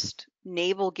to just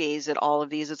navel gaze at all of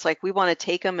these. It's like we want to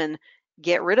take them and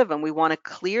get rid of them. We want to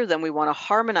clear them. We want to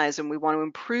harmonize them. We want to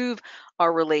improve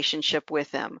our relationship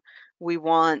with them. We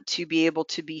want to be able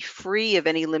to be free of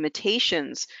any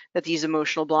limitations that these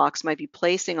emotional blocks might be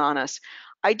placing on us.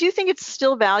 I do think it's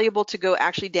still valuable to go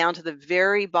actually down to the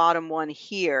very bottom one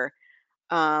here,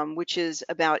 which is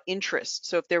about interest.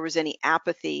 So if there was any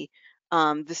apathy,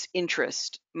 this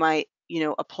interest might, you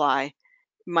know, apply,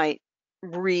 might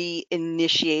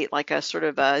reinitiate like a sort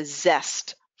of a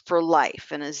zest for life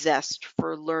and a zest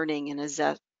for learning and a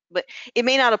zest, but it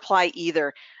may not apply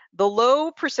either. The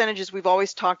low percentages, we've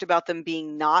always talked about them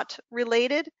being not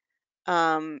related,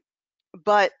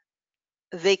 but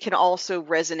they can also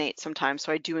resonate sometimes,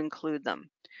 so I do include them.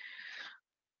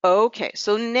 Okay,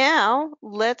 so now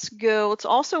let's go, let's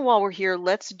also, while we're here,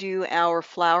 let's do our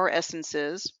flower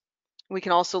essences. We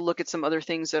can also look at some other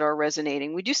things that are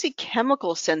resonating. We do see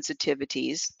chemical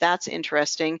sensitivities. That's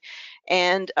interesting.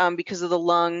 And because of the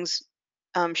lungs,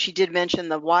 she did mention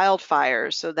the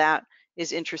wildfires, so that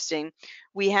is interesting.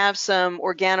 We have some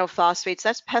organophosphates.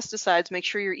 That's pesticides. Make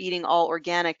sure you're eating all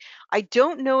organic. I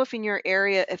don't know if in your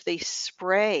area, if they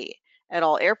spray at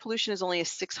all. Air pollution is only a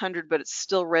 600, but it's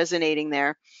still resonating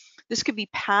there. This could be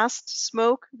past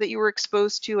smoke that you were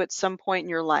exposed to at some point in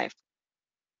your life.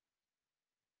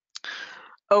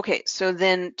 Okay, so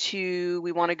then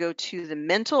we want to go to the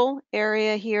mental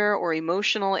area here or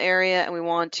emotional area, and we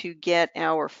want to get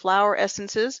our flower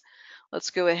essences.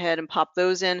 Let's go ahead and pop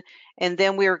those in. And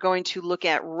then we are going to look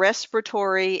at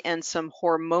respiratory and some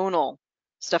hormonal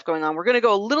stuff going on. We're going to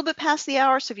go a little bit past the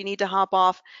hour, so if you need to hop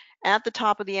off at the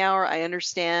top of the hour, I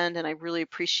understand, and I really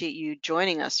appreciate you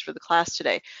joining us for the class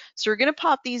today. So we're going to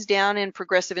pop these down in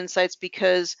Progressive Insights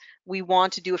because we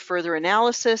want to do a further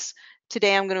analysis.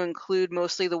 Today I'm going to include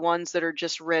mostly the ones that are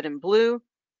just red and blue.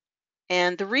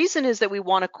 And the reason is that we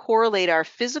want to correlate our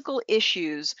physical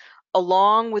issues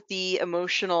along with the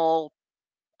emotional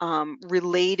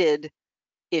related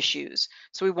issues.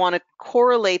 So we want to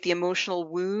correlate the emotional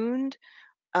wound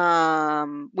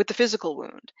with the physical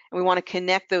wound. And we want to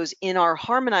connect those in our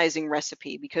harmonizing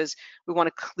recipe because we want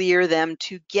to clear them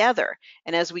together.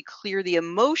 And as we clear the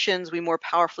emotions, we more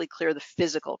powerfully clear the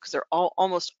physical because they're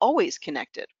almost always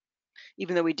connected.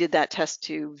 Even though we did that test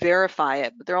to verify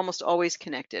it, but they're almost always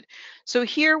connected. So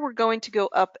here we're going to go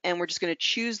up and we're just going to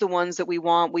choose the ones that we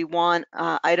want. We want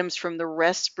items from the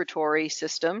respiratory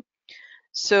system.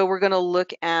 So we're going to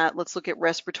look at, let's look at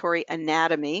respiratory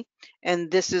anatomy.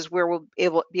 And this is where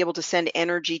we'll be able to send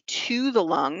energy to the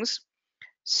lungs.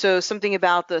 So something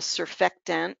about the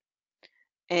surfactant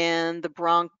and the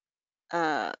bronchi.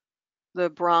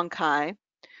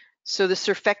 So the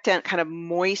surfactant kind of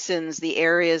moistens the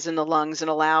areas in the lungs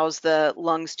and allows the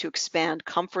lungs to expand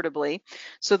comfortably.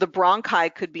 So the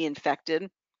bronchi could be infected.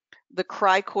 The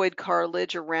cricoid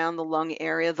cartilage around the lung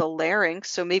area, the larynx,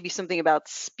 so maybe something about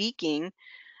speaking.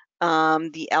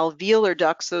 The alveolar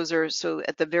ducts, those are so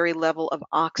at the very level of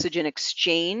oxygen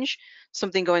exchange,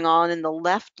 something going on in the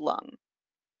left lung.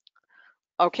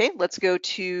 Okay, let's go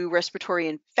to respiratory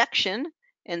infection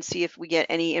and see if we get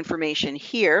any information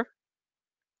here.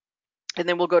 And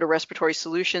then we'll go to respiratory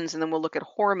solutions, and then we'll look at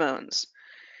hormones.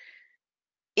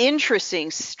 Interesting,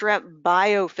 strep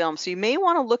biofilm. So you may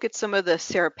want to look at some of the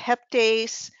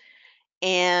serapeptase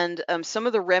and some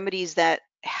of the remedies that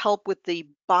help with the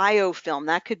biofilm.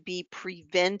 That could be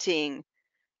preventing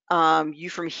you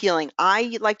from healing.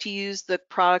 I like to use the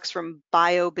products from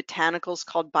Biobotanicals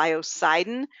called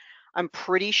Biocidin. I'm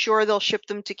pretty sure they'll ship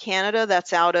them to Canada.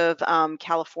 That's out of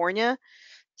California.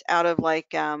 Out of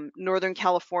like Northern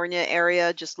California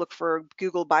area. Just look for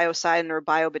Google Biocidin or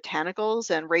Biobotanicals,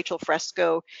 and Rachel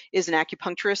Fresco is an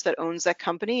acupuncturist that owns that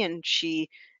company, and she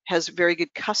has very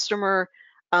good customer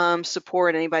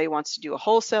support. Anybody wants to do a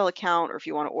wholesale account, or if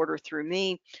you want to order through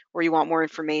me, or you want more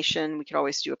information, we could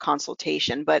always do a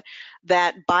consultation. But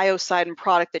that Biocidin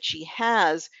product that she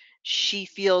has, she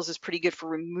feels is pretty good for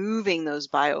removing those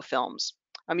biofilms.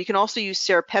 You can also use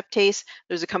serapeptase.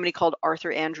 There's a company called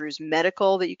Arthur Andrews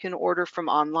Medical that you can order from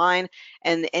online,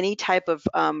 and any type of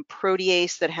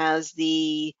protease that has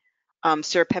the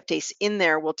serapeptase in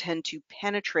there will tend to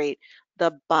penetrate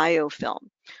the biofilm.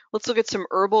 Let's look at some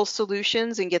herbal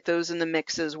solutions and get those in the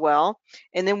mix as well.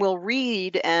 And then we'll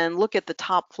read and look at the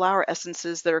top flower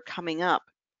essences that are coming up.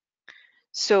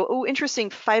 So, oh,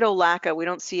 interesting, phytolacca. We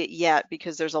don't see it yet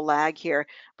because there's a lag here.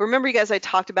 But remember, you guys, I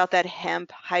talked about that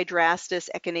hemp, hydrastis,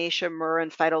 echinacea, myrrh,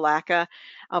 and phytolacca.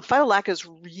 Phytolacca is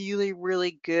really,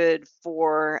 really good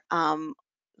for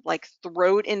like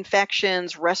throat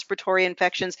infections, respiratory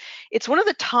infections. It's one of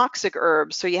the toxic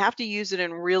herbs, so you have to use it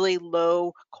in really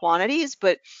low quantities,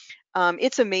 but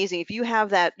it's amazing. If you have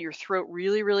that, your throat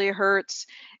really, really hurts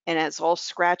and it's all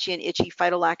scratchy and itchy,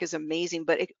 phytolacca is amazing,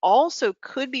 but it also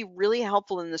could be really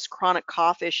helpful in this chronic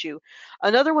cough issue.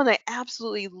 Another one that I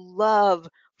absolutely love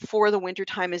for the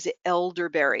wintertime is the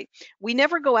elderberry. We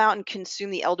never go out and consume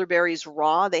the elderberries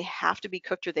raw. They have to be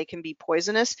cooked or they can be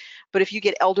poisonous. But if you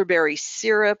get elderberry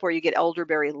syrup or you get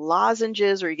elderberry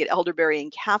lozenges or you get elderberry in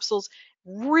capsules,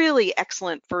 really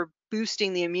excellent for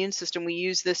boosting the immune system. We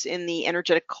use this in the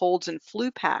energetic colds and flu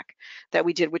pack that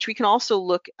we did, which we can also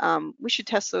look, we should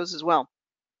test those as well.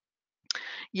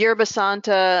 Yerba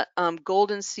Santa,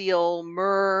 golden seal,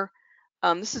 myrrh.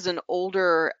 This is an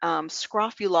older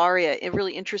scrofularia, a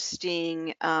really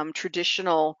interesting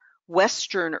traditional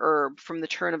Western herb from the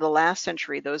turn of the last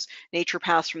century, those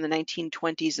naturopaths from the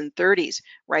 1920s and 30s,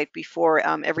 right before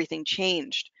everything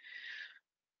changed.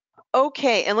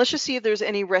 Okay, and let's just see if there's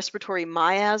any respiratory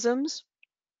miasms.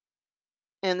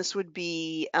 And this would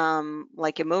be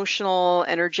like emotional,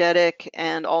 energetic,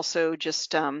 and also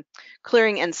just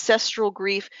clearing ancestral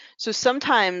grief. So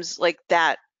sometimes like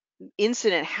that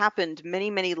incident happened many,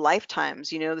 many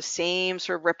lifetimes, you know, the same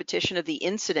sort of repetition of the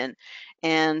incident.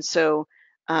 And so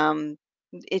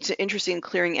it's interesting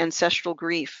clearing ancestral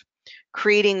grief,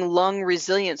 creating lung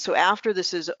resilience. So after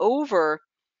this is over,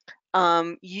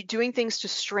 you doing things to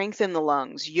strengthen the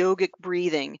lungs, yogic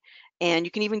breathing, and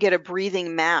you can even get a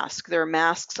breathing mask. There are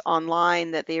masks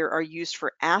online that they are used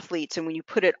for athletes, and when you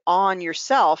put it on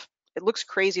yourself, it looks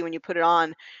crazy when you put it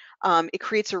on. It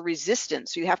creates a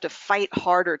resistance, so you have to fight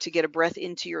harder to get a breath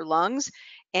into your lungs.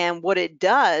 And what it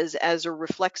does as a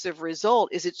reflexive result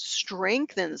is it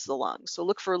strengthens the lungs. So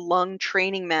look for lung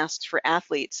training masks for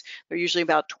athletes. They're usually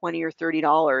about $20 or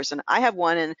 $30. And I have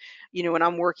one, and you know, when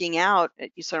I'm working out,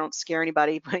 so I don't scare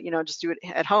anybody, but you know, just do it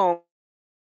at home.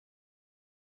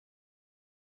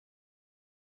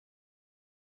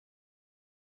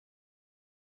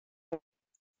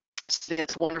 So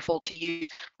it's wonderful to use.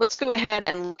 Let's go ahead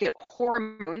and look at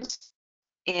hormones,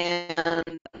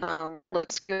 and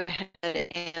let's go ahead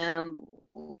and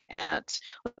look at,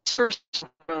 let's first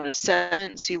hormone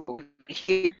 7, see what we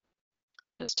hear,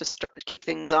 just to start to kick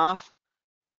things off.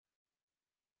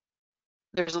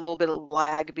 There's a little bit of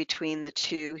lag between the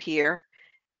two here,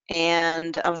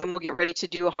 and then we'll get ready to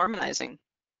do a harmonizing.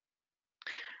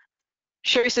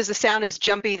 Sherry says the sound is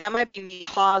jumpy. That might be me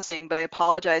pausing, but I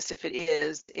apologize if it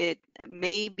is. It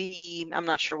may be, I'm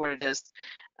not sure what it is.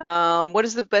 What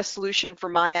is the best solution for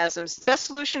miasms? The best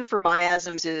solution for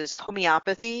miasms is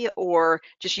homeopathy or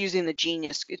just using the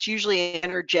genius. It's usually an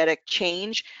energetic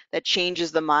change that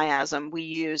changes the miasm. We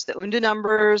use the Unda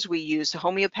numbers, we use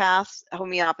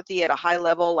homeopathy at a high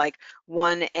level like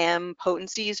 1M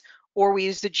potencies, or we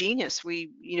use the genius. We,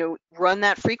 you know, run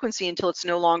that frequency until it's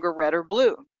no longer red or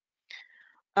blue.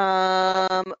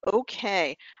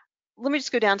 Okay, let me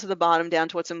just go down to the bottom, down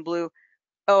to what's in blue.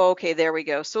 Oh, okay, there we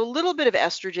go. So a little bit of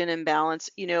estrogen imbalance,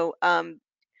 you know.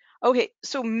 Okay,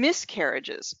 so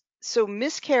miscarriages. So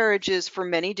miscarriages for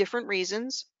many different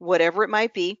reasons, whatever it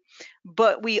might be,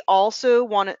 but we also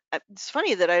want to, it's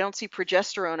funny that I don't see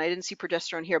progesterone. I didn't see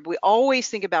progesterone here, but we always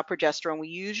think about progesterone. We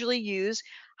usually use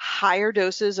higher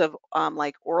doses of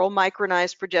like oral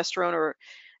micronized progesterone, or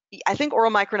I think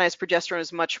oral micronized progesterone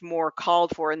is much more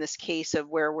called for in this case of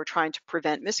where we're trying to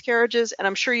prevent miscarriages. And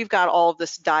I'm sure you've got all of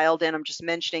this dialed in. I'm just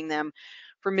mentioning them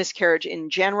for miscarriage in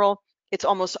general. It's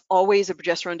almost always a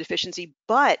progesterone deficiency,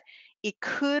 but it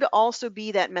could also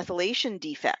be that methylation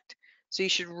defect. So you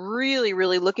should really,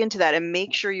 really look into that and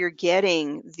make sure you're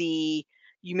getting you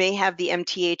may have the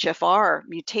MTHFR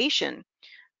mutation.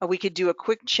 We could do a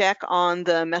quick check on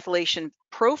the methylation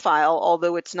profile,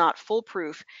 although it's not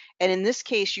foolproof. And in this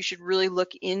case, you should really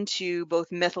look into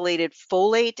both methylated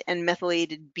folate and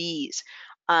methylated Bs.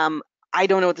 I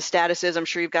don't know what the status is. I'm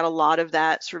sure you've got a lot of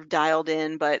that sort of dialed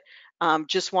in, but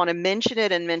just want to mention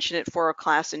it and mention it for our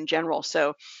class in general.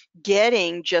 So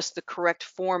getting just the correct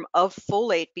form of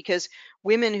folate, because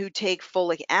women who take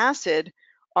folic acid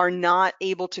are not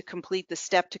able to complete the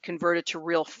step to convert it to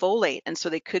real folate. And so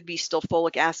they could be still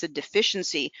folic acid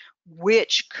deficiency,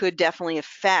 which could definitely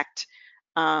affect,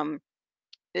 well,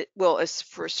 as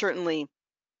for certainly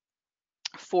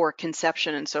for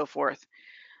conception and so forth.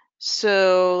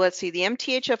 So let's see, the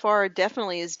MTHFR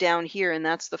definitely is down here, and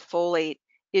that's the folate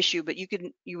issue, but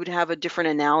you would have a different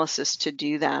analysis to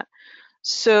do that.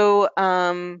 So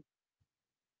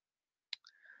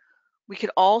we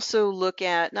could also look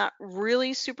at, not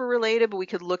really super related, but we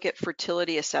could look at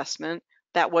fertility assessment.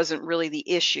 That wasn't really the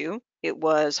issue. It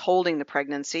was holding the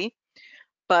pregnancy.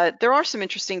 But there are some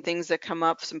interesting things that come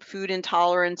up, some food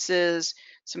intolerances,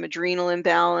 some adrenal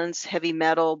imbalance, heavy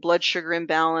metal, blood sugar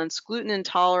imbalance, gluten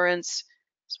intolerance,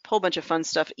 a whole bunch of fun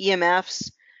stuff,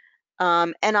 EMFs,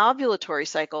 and ovulatory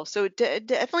cycle. So it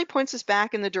definitely points us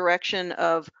back in the direction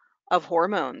of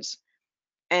hormones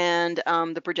and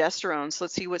the progesterone. So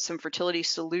let's see what some fertility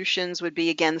solutions would be.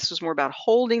 Again, this was more about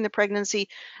holding the pregnancy.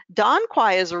 Don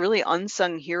Quai is a really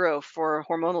unsung hero for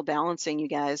hormonal balancing, you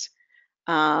guys.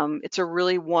 It's a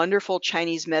really wonderful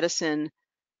Chinese medicine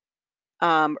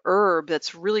herb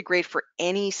that's really great for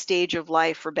any stage of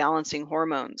life for balancing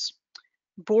hormones.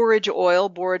 Borage oil,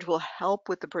 borage will help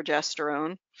with the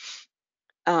progesterone.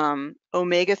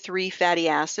 Omega-3 fatty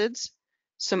acids,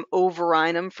 some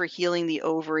overinum for healing the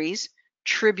ovaries,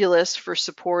 tribulus for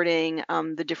supporting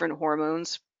the different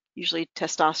hormones, usually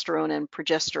testosterone and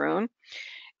progesterone.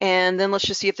 And then let's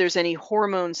just see if there's any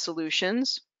hormone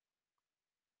solutions.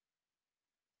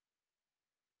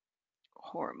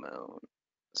 Hormone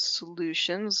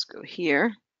solutions, go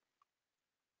here.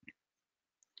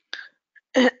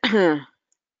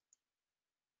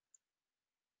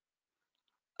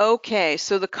 Okay,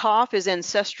 so the cough is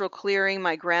ancestral clearing.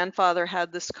 My grandfather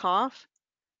had this cough.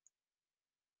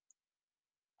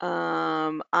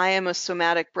 I am a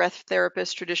somatic breath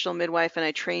therapist, traditional midwife, and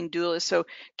I train doulas. So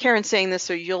Karen's saying this,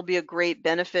 so you'll be a great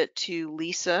benefit to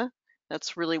Lisa.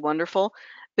 That's really wonderful.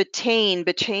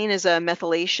 Betaine is a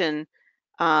methylation,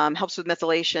 helps with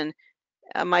methylation.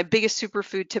 My biggest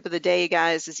superfood tip of the day,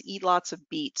 guys, is eat lots of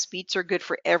beets. Beets are good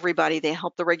for everybody. They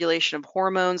help the regulation of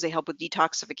hormones. They help with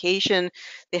detoxification.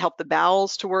 They help the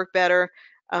bowels to work better.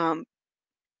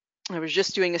 I was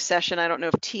just doing a session. I don't know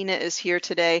if Tina is here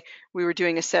today. We were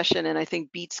doing a session, and I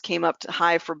think beets came up to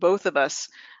high for both of us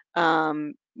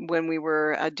when we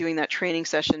were doing that training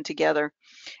session together.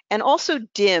 And also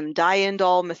DIM,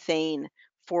 diindol methane,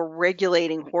 for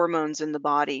regulating hormones in the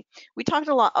body. We talked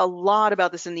a lot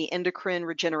about this in the endocrine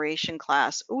regeneration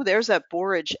class. Oh, there's that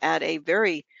borage at a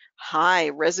very high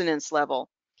resonance level.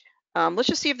 Let's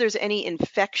just see if there's any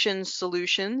infection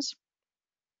solutions.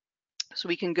 So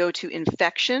we can go to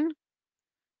infection,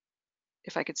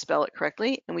 if I could spell it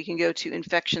correctly, and we can go to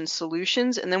infection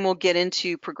solutions, and then we'll get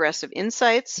into progressive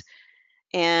insights,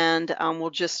 and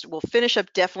we'll finish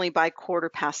up definitely by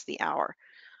 1/4 past the hour.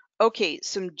 Okay,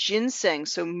 some ginseng,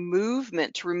 so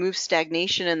movement to remove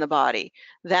stagnation in the body.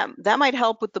 That might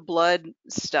help with the blood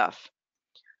stuff.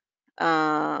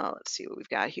 Let's see what we've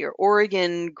got here.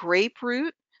 Oregon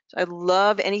grapefruit. So I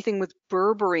love anything with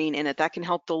berberine in it. That can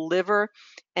help the liver,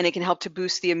 and it can help to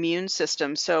boost the immune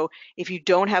system. So if you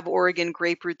don't have Oregon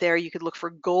grapefruit there, you could look for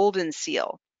golden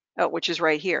seal, which is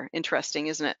right here. Interesting,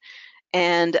 isn't it?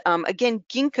 And again,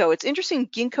 ginkgo. It's interesting,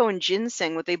 ginkgo and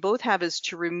ginseng, what they both have is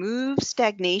to remove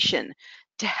stagnation,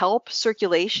 to help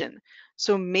circulation.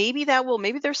 So maybe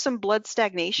there's some blood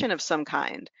stagnation of some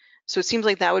kind. So it seems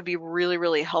like that would be really,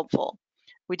 really helpful.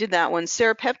 We did that one.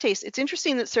 Serapeptase. It's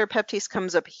interesting that serapeptase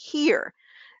comes up here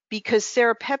because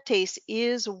serapeptase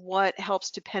is what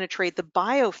helps to penetrate the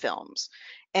biofilms.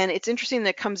 And it's interesting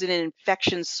that it comes in an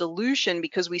infection solution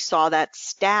because we saw that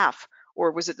staph,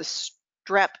 or was it the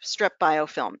strep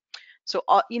biofilm? So,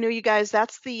 you guys,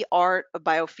 that's the art of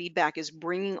biofeedback, is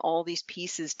bringing all these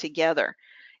pieces together.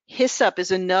 Hyssop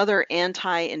is another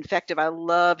anti-infective. I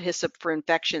love hyssop for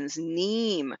infections.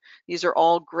 Neem, these are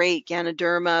all great.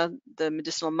 Ganoderma, the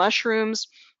medicinal mushrooms,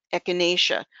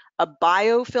 echinacea. A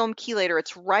biofilm chelator,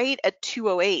 it's right at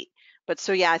 208. But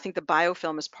so yeah, I think the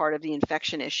biofilm is part of the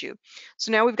infection issue.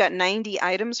 So now we've got 90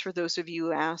 items for those of you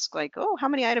who ask, like, oh, how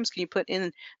many items can you put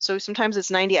in? So sometimes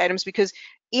it's 90 items because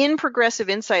in Progressive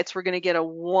Insights, we're going to get a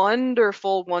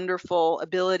wonderful, wonderful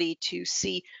ability to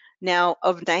see now,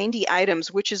 of 90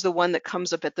 items, which is the one that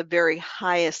comes up at the very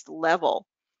highest level?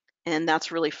 And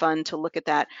that's really fun to look at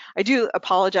that. I do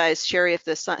apologize, Sherry, if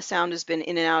the sound has been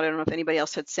in and out. I don't know if anybody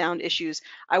else had sound issues.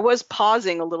 I was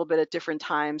pausing a little bit at different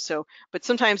times. So, but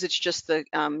sometimes it's just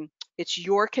it's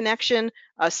your connection.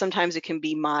 Sometimes it can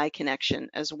be my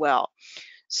connection as well.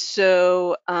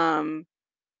 So,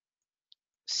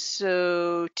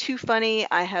 so too funny.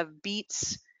 I have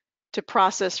beets to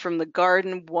process from the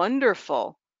garden.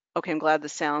 Wonderful. Okay, I'm glad the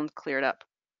sound cleared up.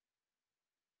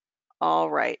 All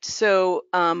right, so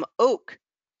oak.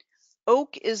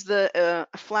 Oak is the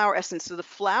flower essence. So the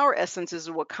flower essence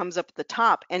is what comes up at the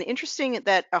top. And interesting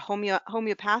that a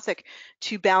homeopathic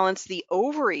to balance the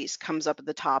ovaries comes up at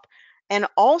the top. And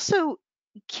also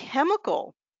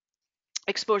chemical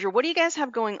exposure. What do you guys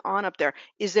have going on up there?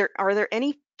 Are there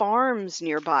any farms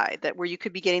nearby that where you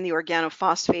could be getting the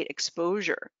organophosphate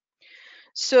exposure?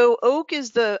 So oak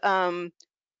is the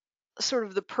sort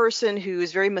of the person who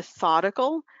is very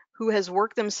methodical, who has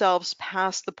worked themselves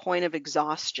past the point of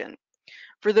exhaustion.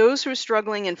 For those who are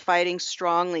struggling and fighting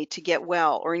strongly to get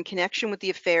well or in connection with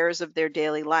the affairs of their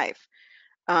daily life,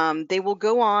 they will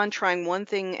go on trying one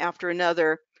thing after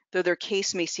another, though their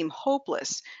case may seem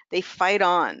hopeless. They fight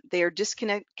on. They are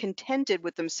discontented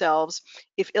with themselves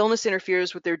if illness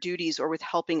interferes with their duties or with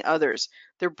helping others.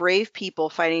 They're brave people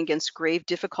fighting against grave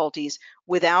difficulties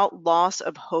without loss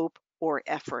of hope or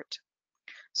effort.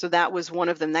 So that was one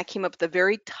of them. That came up at the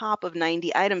very top of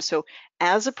 90 items. So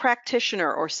as a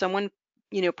practitioner or someone,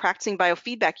 practicing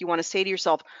biofeedback, you want to say to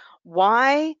yourself,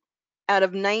 why out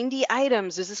of 90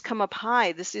 items does this come up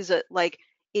high? This is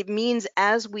it means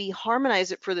as we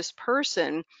harmonize it for this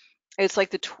person, it's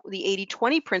like the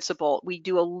 80-20 principle. We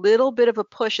do a little bit of a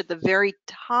push at the very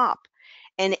top,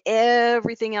 and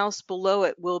everything else below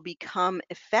it will become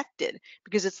affected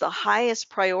because it's the highest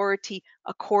priority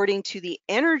according to the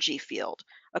energy field,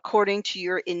 according to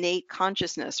your innate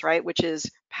consciousness, right? Which is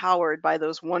powered by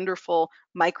those wonderful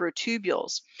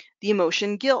microtubules. The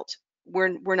emotion guilt.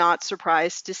 We're not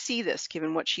surprised to see this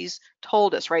given what she's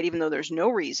told us, right? Even though there's no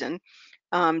reason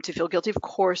to feel guilty, of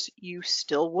course you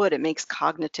still would. It makes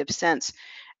cognitive sense.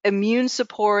 Immune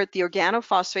support, the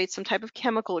organophosphate, some type of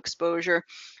chemical exposure,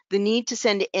 the need to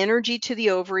send energy to the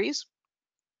ovaries,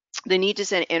 the need to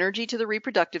send energy to the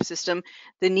reproductive system,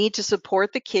 the need to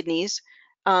support the kidneys.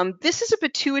 This is a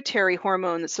pituitary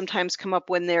hormone that sometimes come up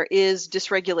when there is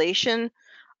dysregulation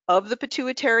of the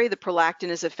pituitary. The prolactin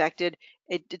is affected.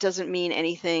 It doesn't mean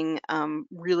anything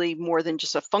really more than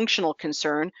just a functional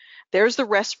concern. There's the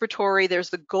respiratory, there's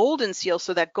the golden seal.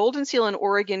 So that golden seal and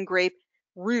Oregon grape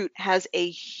root has a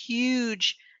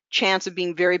huge chance of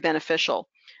being very beneficial.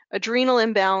 Adrenal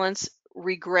imbalance,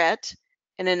 regret,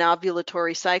 and an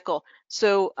ovulatory cycle.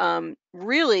 So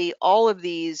really all of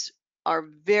these are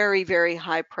very, very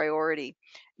high priority.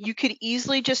 You could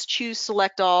easily just choose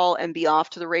select all and be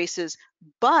off to the races.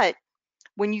 But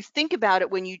when you think about it,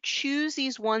 when you choose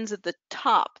these ones at the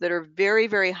top that are very,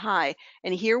 very high,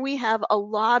 and here we have a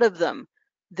lot of them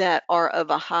that are of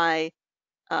a high,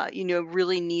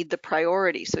 really need the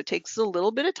priority. So it takes a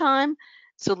little bit of time.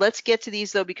 So let's get to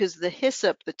these though, because the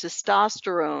hyssop, the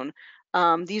testosterone,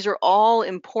 these are all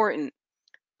important.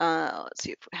 Let's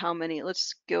see how many.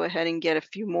 Let's go ahead and get a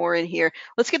few more in here.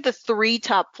 Let's get the 3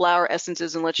 top flower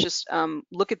essences and let's just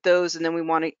look at those. And then we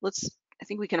want to, I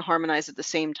think we can harmonize at the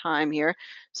same time here.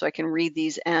 So I can read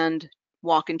these and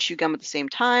walk and chew gum at the same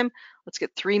time. Let's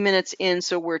get 3 minutes in.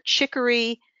 So we're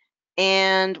chicory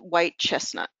and white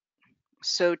chestnut.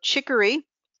 So chicory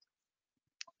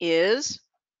is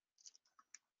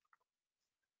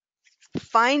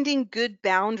finding good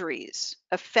boundaries,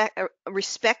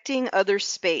 respecting other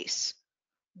space.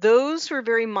 Those who are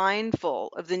very mindful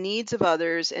of the needs of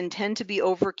others and tend to be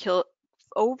over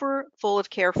full of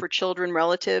care for children,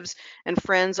 relatives, and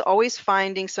friends, always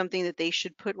finding something that they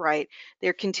should put right.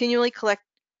 They're continually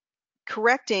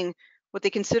correcting what they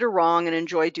consider wrong and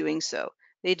enjoy doing so.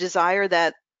 They desire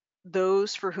that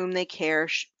those for whom they care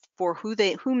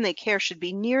whom they care should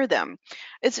be near them.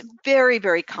 It's very,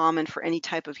 very common for any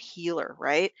type of healer,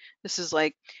 right? This is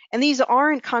like, and these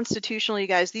aren't constitutional, you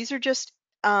guys. These are just,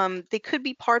 they could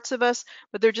be parts of us,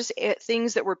 but they're just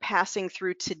things that we're passing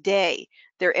through today.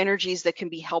 They're energies that can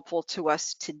be helpful to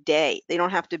us today. They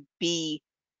don't have to be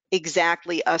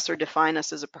exactly us or define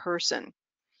us as a person.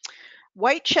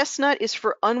 White chestnut is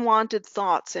for unwanted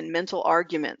thoughts and mental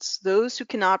arguments, those who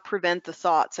cannot prevent the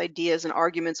thoughts, ideas, and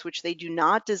arguments which they do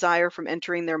not desire from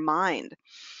entering their mind.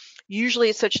 Usually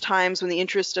at such times when the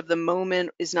interest of the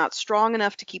moment is not strong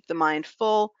enough to keep the mind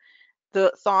full,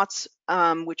 the thoughts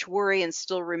which worry and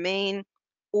still remain,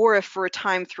 or if for a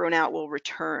time thrown out, will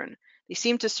return. They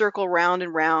seem to circle round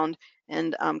and round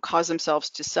and cause themselves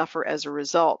to suffer as a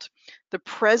result. The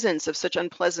presence of such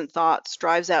unpleasant thoughts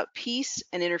drives out peace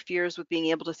and interferes with being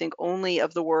able to think only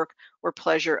of the work or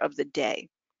pleasure of the day.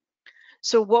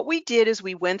 So what we did is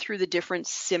we went through the different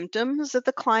symptoms that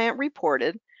the client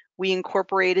reported. We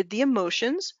incorporated the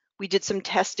emotions. We did some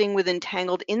testing with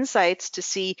entangled insights to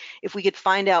see if we could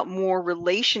find out more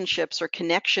relationships or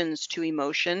connections to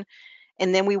emotion.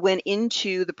 And then we went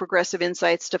into the progressive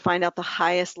insights to find out the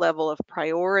highest level of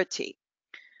priority.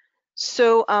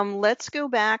 So let's go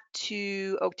back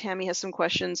to, oh, Tammy has some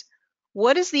questions.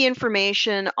 What is the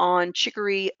information on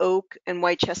chicory, oak, and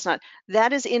white chestnut?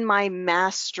 That is in my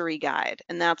mastery guide,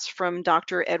 and that's from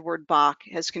Dr. Edward Bach,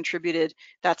 has contributed.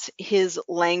 That's his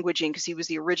languaging, because he was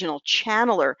the original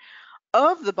channeler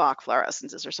of the Bach flower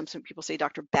essences, or some people say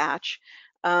Dr. Batch.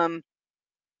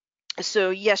 So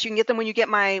yes, you can get them when you get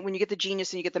the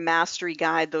Genius and you get the Mastery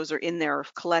Guide. Those are in there.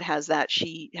 If Colette has that,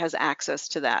 she has access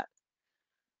to that.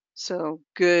 So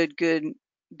good, good,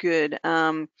 good.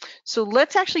 So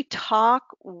let's actually talk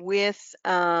with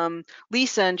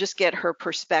Lisa and just get her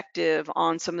perspective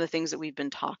on some of the things that we've been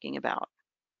talking about.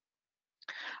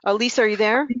 Lisa, are you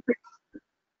there?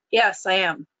 Yes, I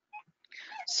am.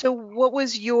 So what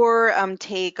was your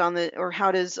take on or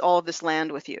how does all of this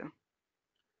land with you?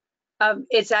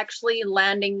 It's actually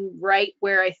landing right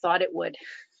where I thought it would.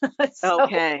 So,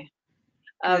 Okay,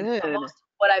 good. most of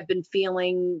what I've been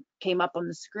feeling came up on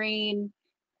the screen.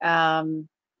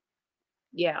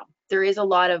 Yeah, there is a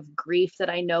lot of grief that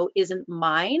I know isn't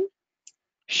mine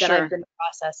that Sure. I've been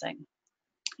processing.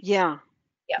 Yeah,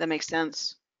 Yeah, that makes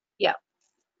sense. yeah.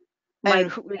 And Like I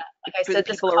for the said,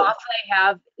 this people cough that I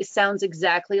have, it sounds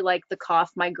exactly like the cough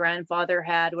my grandfather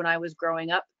had when I was growing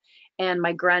up. And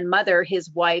my grandmother, his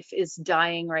wife, is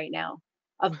dying right now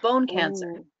of bone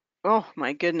cancer. Oh, oh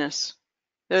my goodness.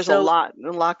 There's a So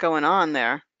lot going on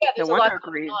there. yeah, No there's a lot wonder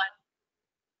going grief. on.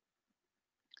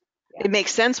 Yeah. It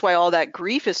makes sense why all that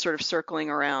grief is sort of circling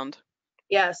around.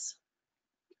 Yes.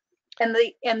 And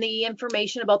the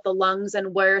information about the lungs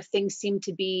and where things seem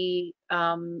to be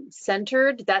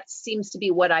centered, that seems to be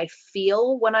what I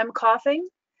feel when I'm coughing.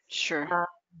 Sure.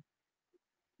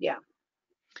 Yeah.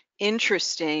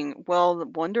 Interesting. Well,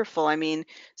 wonderful. I mean,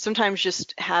 sometimes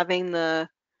just having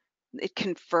it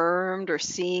confirmed or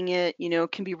seeing it,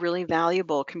 can be really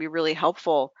valuable, can be really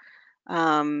helpful.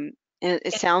 And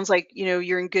it sounds like,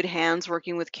 you're in good hands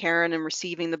working with Karen and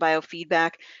receiving the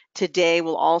biofeedback today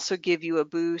will also give you a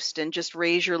boost and just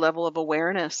raise your level of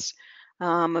awareness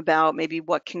about maybe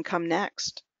what can come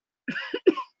next.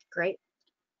 Great.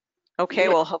 Okay, Yeah,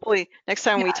 well, hopefully next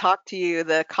time we talk to you,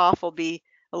 the cough will be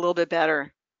a little bit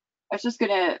better. I was just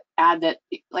going to add that,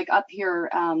 like up here,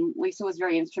 Lisa was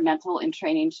very instrumental in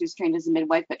training. She was trained as a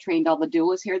midwife, but trained all the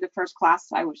doulas here. The first class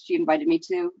she invited me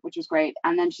to, which was great.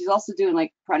 And then she's also doing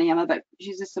like pranayama, but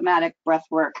she's a somatic breath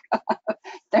work.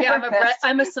 Yeah,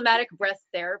 I'm a somatic breath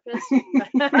therapist.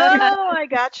 Oh, I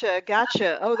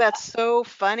gotcha. Oh, that's so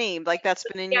funny. Like that's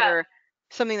been in Yeah.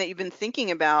 something that you've been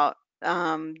thinking about,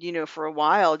 for a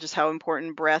while, just how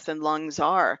important breath and lungs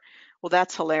are. Well,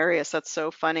 that's hilarious. That's so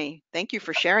funny. Thank you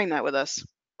for sharing that with us.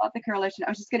 About the correlation,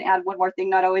 I was just going to add one more thing,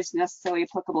 not always necessarily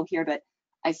applicable here, but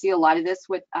I see a lot of this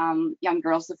with young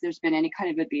girls. If there's been any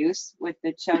kind of abuse with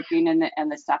the choking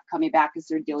and the stuff coming back as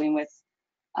they're dealing with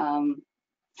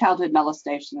childhood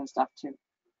molestation and stuff too.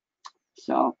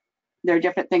 So there are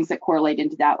different things that correlate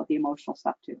into that with the emotional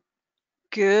stuff too.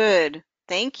 Good.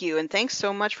 Thank you. And thanks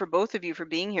so much for both of you for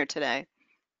being here today.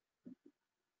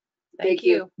 Thank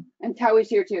you. And Taui's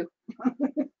here too.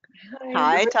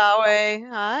 Hi, Tawe.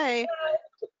 Hi.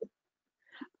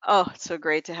 Oh, it's so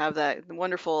great to have that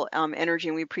wonderful energy,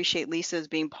 and we appreciate Lisa's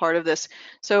being part of this.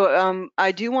 So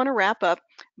I do want to wrap up,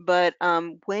 but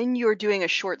when you're doing a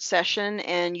short session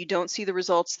and you don't see the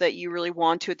results that you really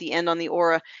want to at the end on the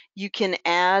aura, you can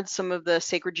add some of the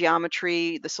sacred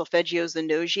geometry, the solfeggios, the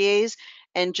nogiers,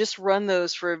 and just run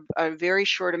those for a very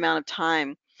short amount of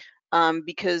time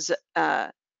because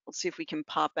let's see if we can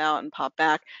pop out and pop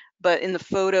back. But in the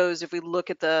photos, if we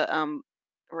look at the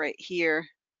right here,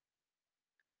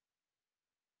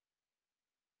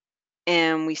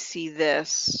 and we see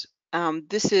this.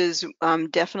 This is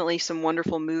definitely some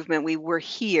wonderful movement. We were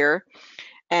here,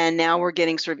 and now we're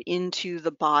getting sort of into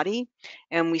the body,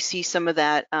 and we see some of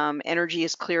that energy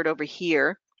is cleared over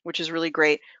here, which is really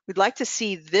great. We'd like to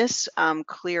see this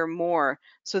clear more.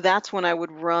 So that's when I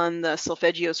would run the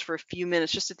solfeggios for a few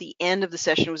minutes. Just at the end of the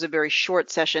session, it was a very short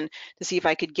session to see if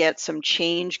I could get some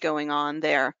change going on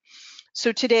there.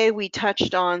 So today we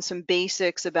touched on some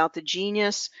basics about the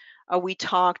genius. We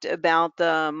talked about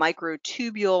the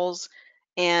microtubules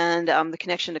and the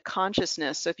connection to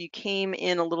consciousness. So if you came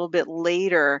in a little bit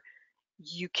later,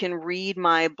 you can read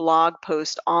my blog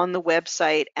post on the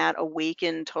website at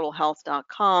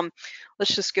awakentotalhealth.com.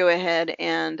 Let's just go ahead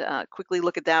and quickly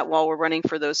look at that while we're running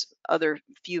for those other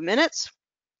few minutes.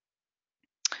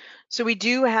 So we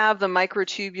do have the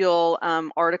microtubule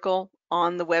article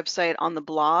on the website on the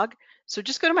blog. So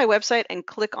just go to my website and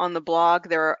click on the blog.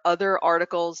 There are other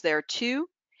articles there too.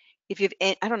 if you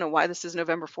have, I don't know why this is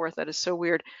November 4th, that is so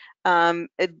weird. And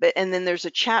then there's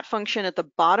a chat function at the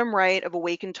bottom right of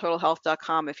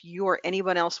awakentotalhealth.com. If you or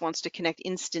anyone else wants to connect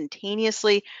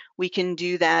instantaneously, we can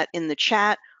do that in the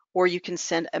chat, or you can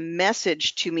send a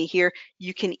message to me here.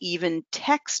 You can even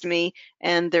text me,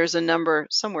 and there's a number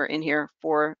somewhere in here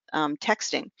for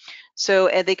texting. So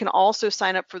they can also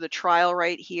sign up for the trial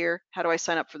right here. How do I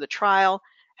sign up for the trial?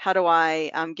 How do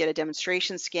I get a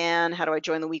demonstration scan? How do I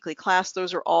join the weekly class?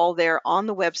 Those are all there on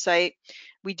the website.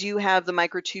 We do have the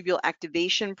microtubule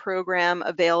activation program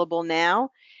available now.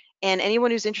 And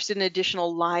anyone who's interested in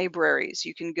additional libraries,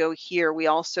 you can go here. We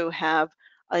also have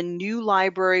a new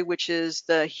library, which is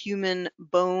the human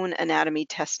bone anatomy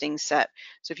testing set.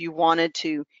 So if you wanted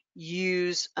to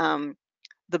use the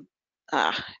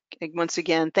once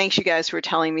again, thanks you guys for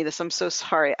telling me this. I'm so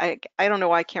sorry. I don't know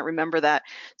why I can't remember that.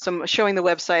 So I'm showing the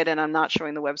website and I'm not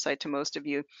showing the website to most of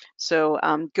you. So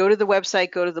go to the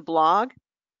website, go to the blog.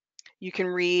 You can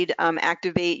read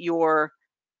activate your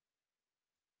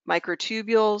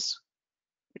microtubules,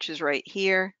 which is right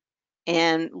here,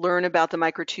 and learn about the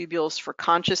microtubules for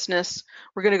consciousness.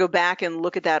 We're going to go back and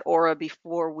look at that aura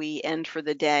before we end for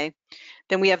the day.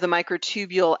 Then we have the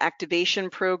microtubule activation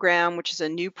program, which is a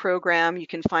new program you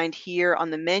can find here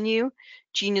on the menu.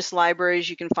 Genius Libraries,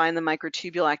 you can find the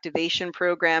microtubule activation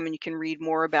program, and you can read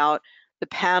more about the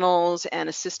panels and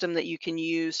a system that you can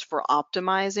use for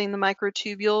optimizing the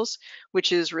microtubules,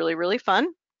 which is really, really fun,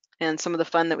 and some of the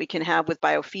fun that we can have with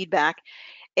biofeedback.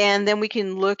 And then we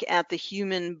can look at the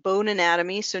human bone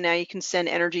anatomy. So now you can send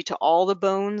energy to all the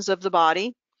bones of the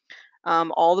body.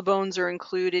 All the bones are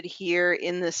included here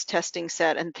in this testing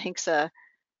set, and thanks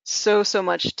so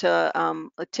much to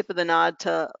a tip of the nod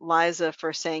to Liza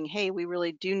for saying, hey, we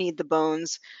really do need the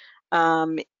bones.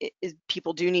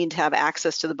 People do need to have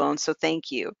access to the bones, so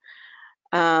thank you.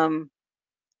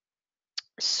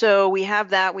 So we have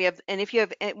that. And if you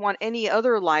want any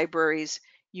other libraries,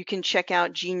 you can check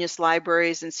out Genius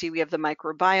Libraries and see we have the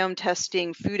microbiome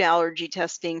testing, food allergy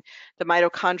testing, the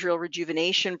mitochondrial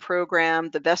rejuvenation program,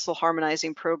 the vessel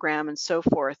harmonizing program, and so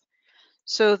forth.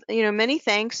 So, many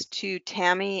thanks to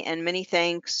Tammy and many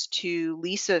thanks to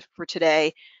Lisa for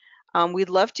today. We'd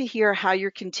love to hear how you're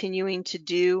continuing to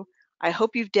do. I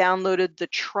hope you've downloaded the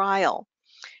trial.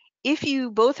 If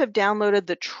you both have downloaded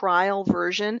the trial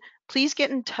version, please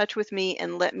get in touch with me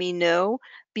and let me know,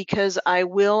 because I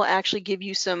will actually give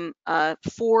you some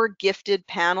 4 gifted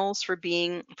panels for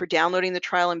downloading the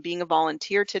trial and being a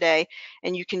volunteer today,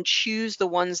 and you can choose the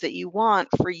ones that you want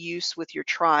for use with your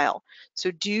trial.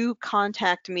 So do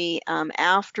contact me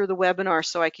after the webinar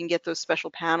so I can get those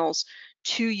special panels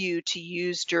to you to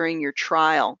use during your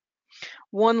trial.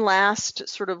 One last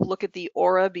sort of look at the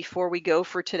aura before we go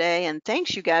for today. And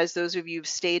thanks, you guys, those of you who've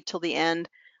stayed till the end.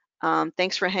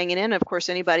 Thanks for hanging in. Of course,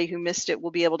 anybody who missed it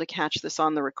will be able to catch this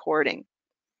on the recording.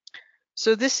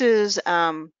 So this is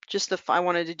I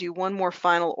wanted to do one more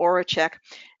final aura check.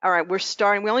 All right, we're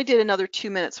starting. We only did another 2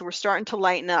 minutes, so we're starting to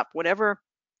lighten up. Whatever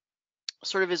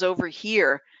sort of is over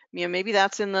here, maybe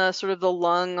that's in the sort of the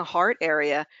lung heart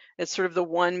area. It's sort of the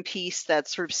one piece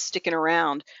that's sort of sticking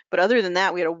around. But other than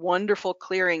that, we had a wonderful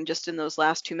clearing just in those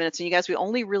last 2 minutes. And you guys, we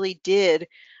only really did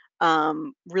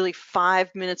really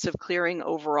 5 minutes of clearing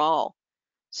overall.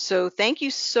 So thank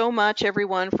you so much,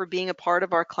 everyone, for being a part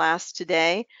of our class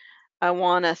today. I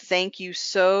want to thank you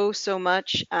so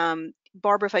much.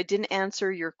 Barbara, if I didn't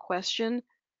answer your question,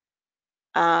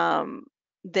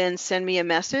 then send me a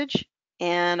message.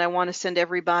 And I want to send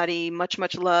everybody much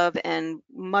love and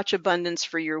much abundance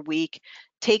for your week.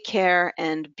 Take care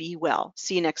and be well.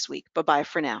 See you next week. Bye-bye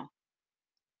for now.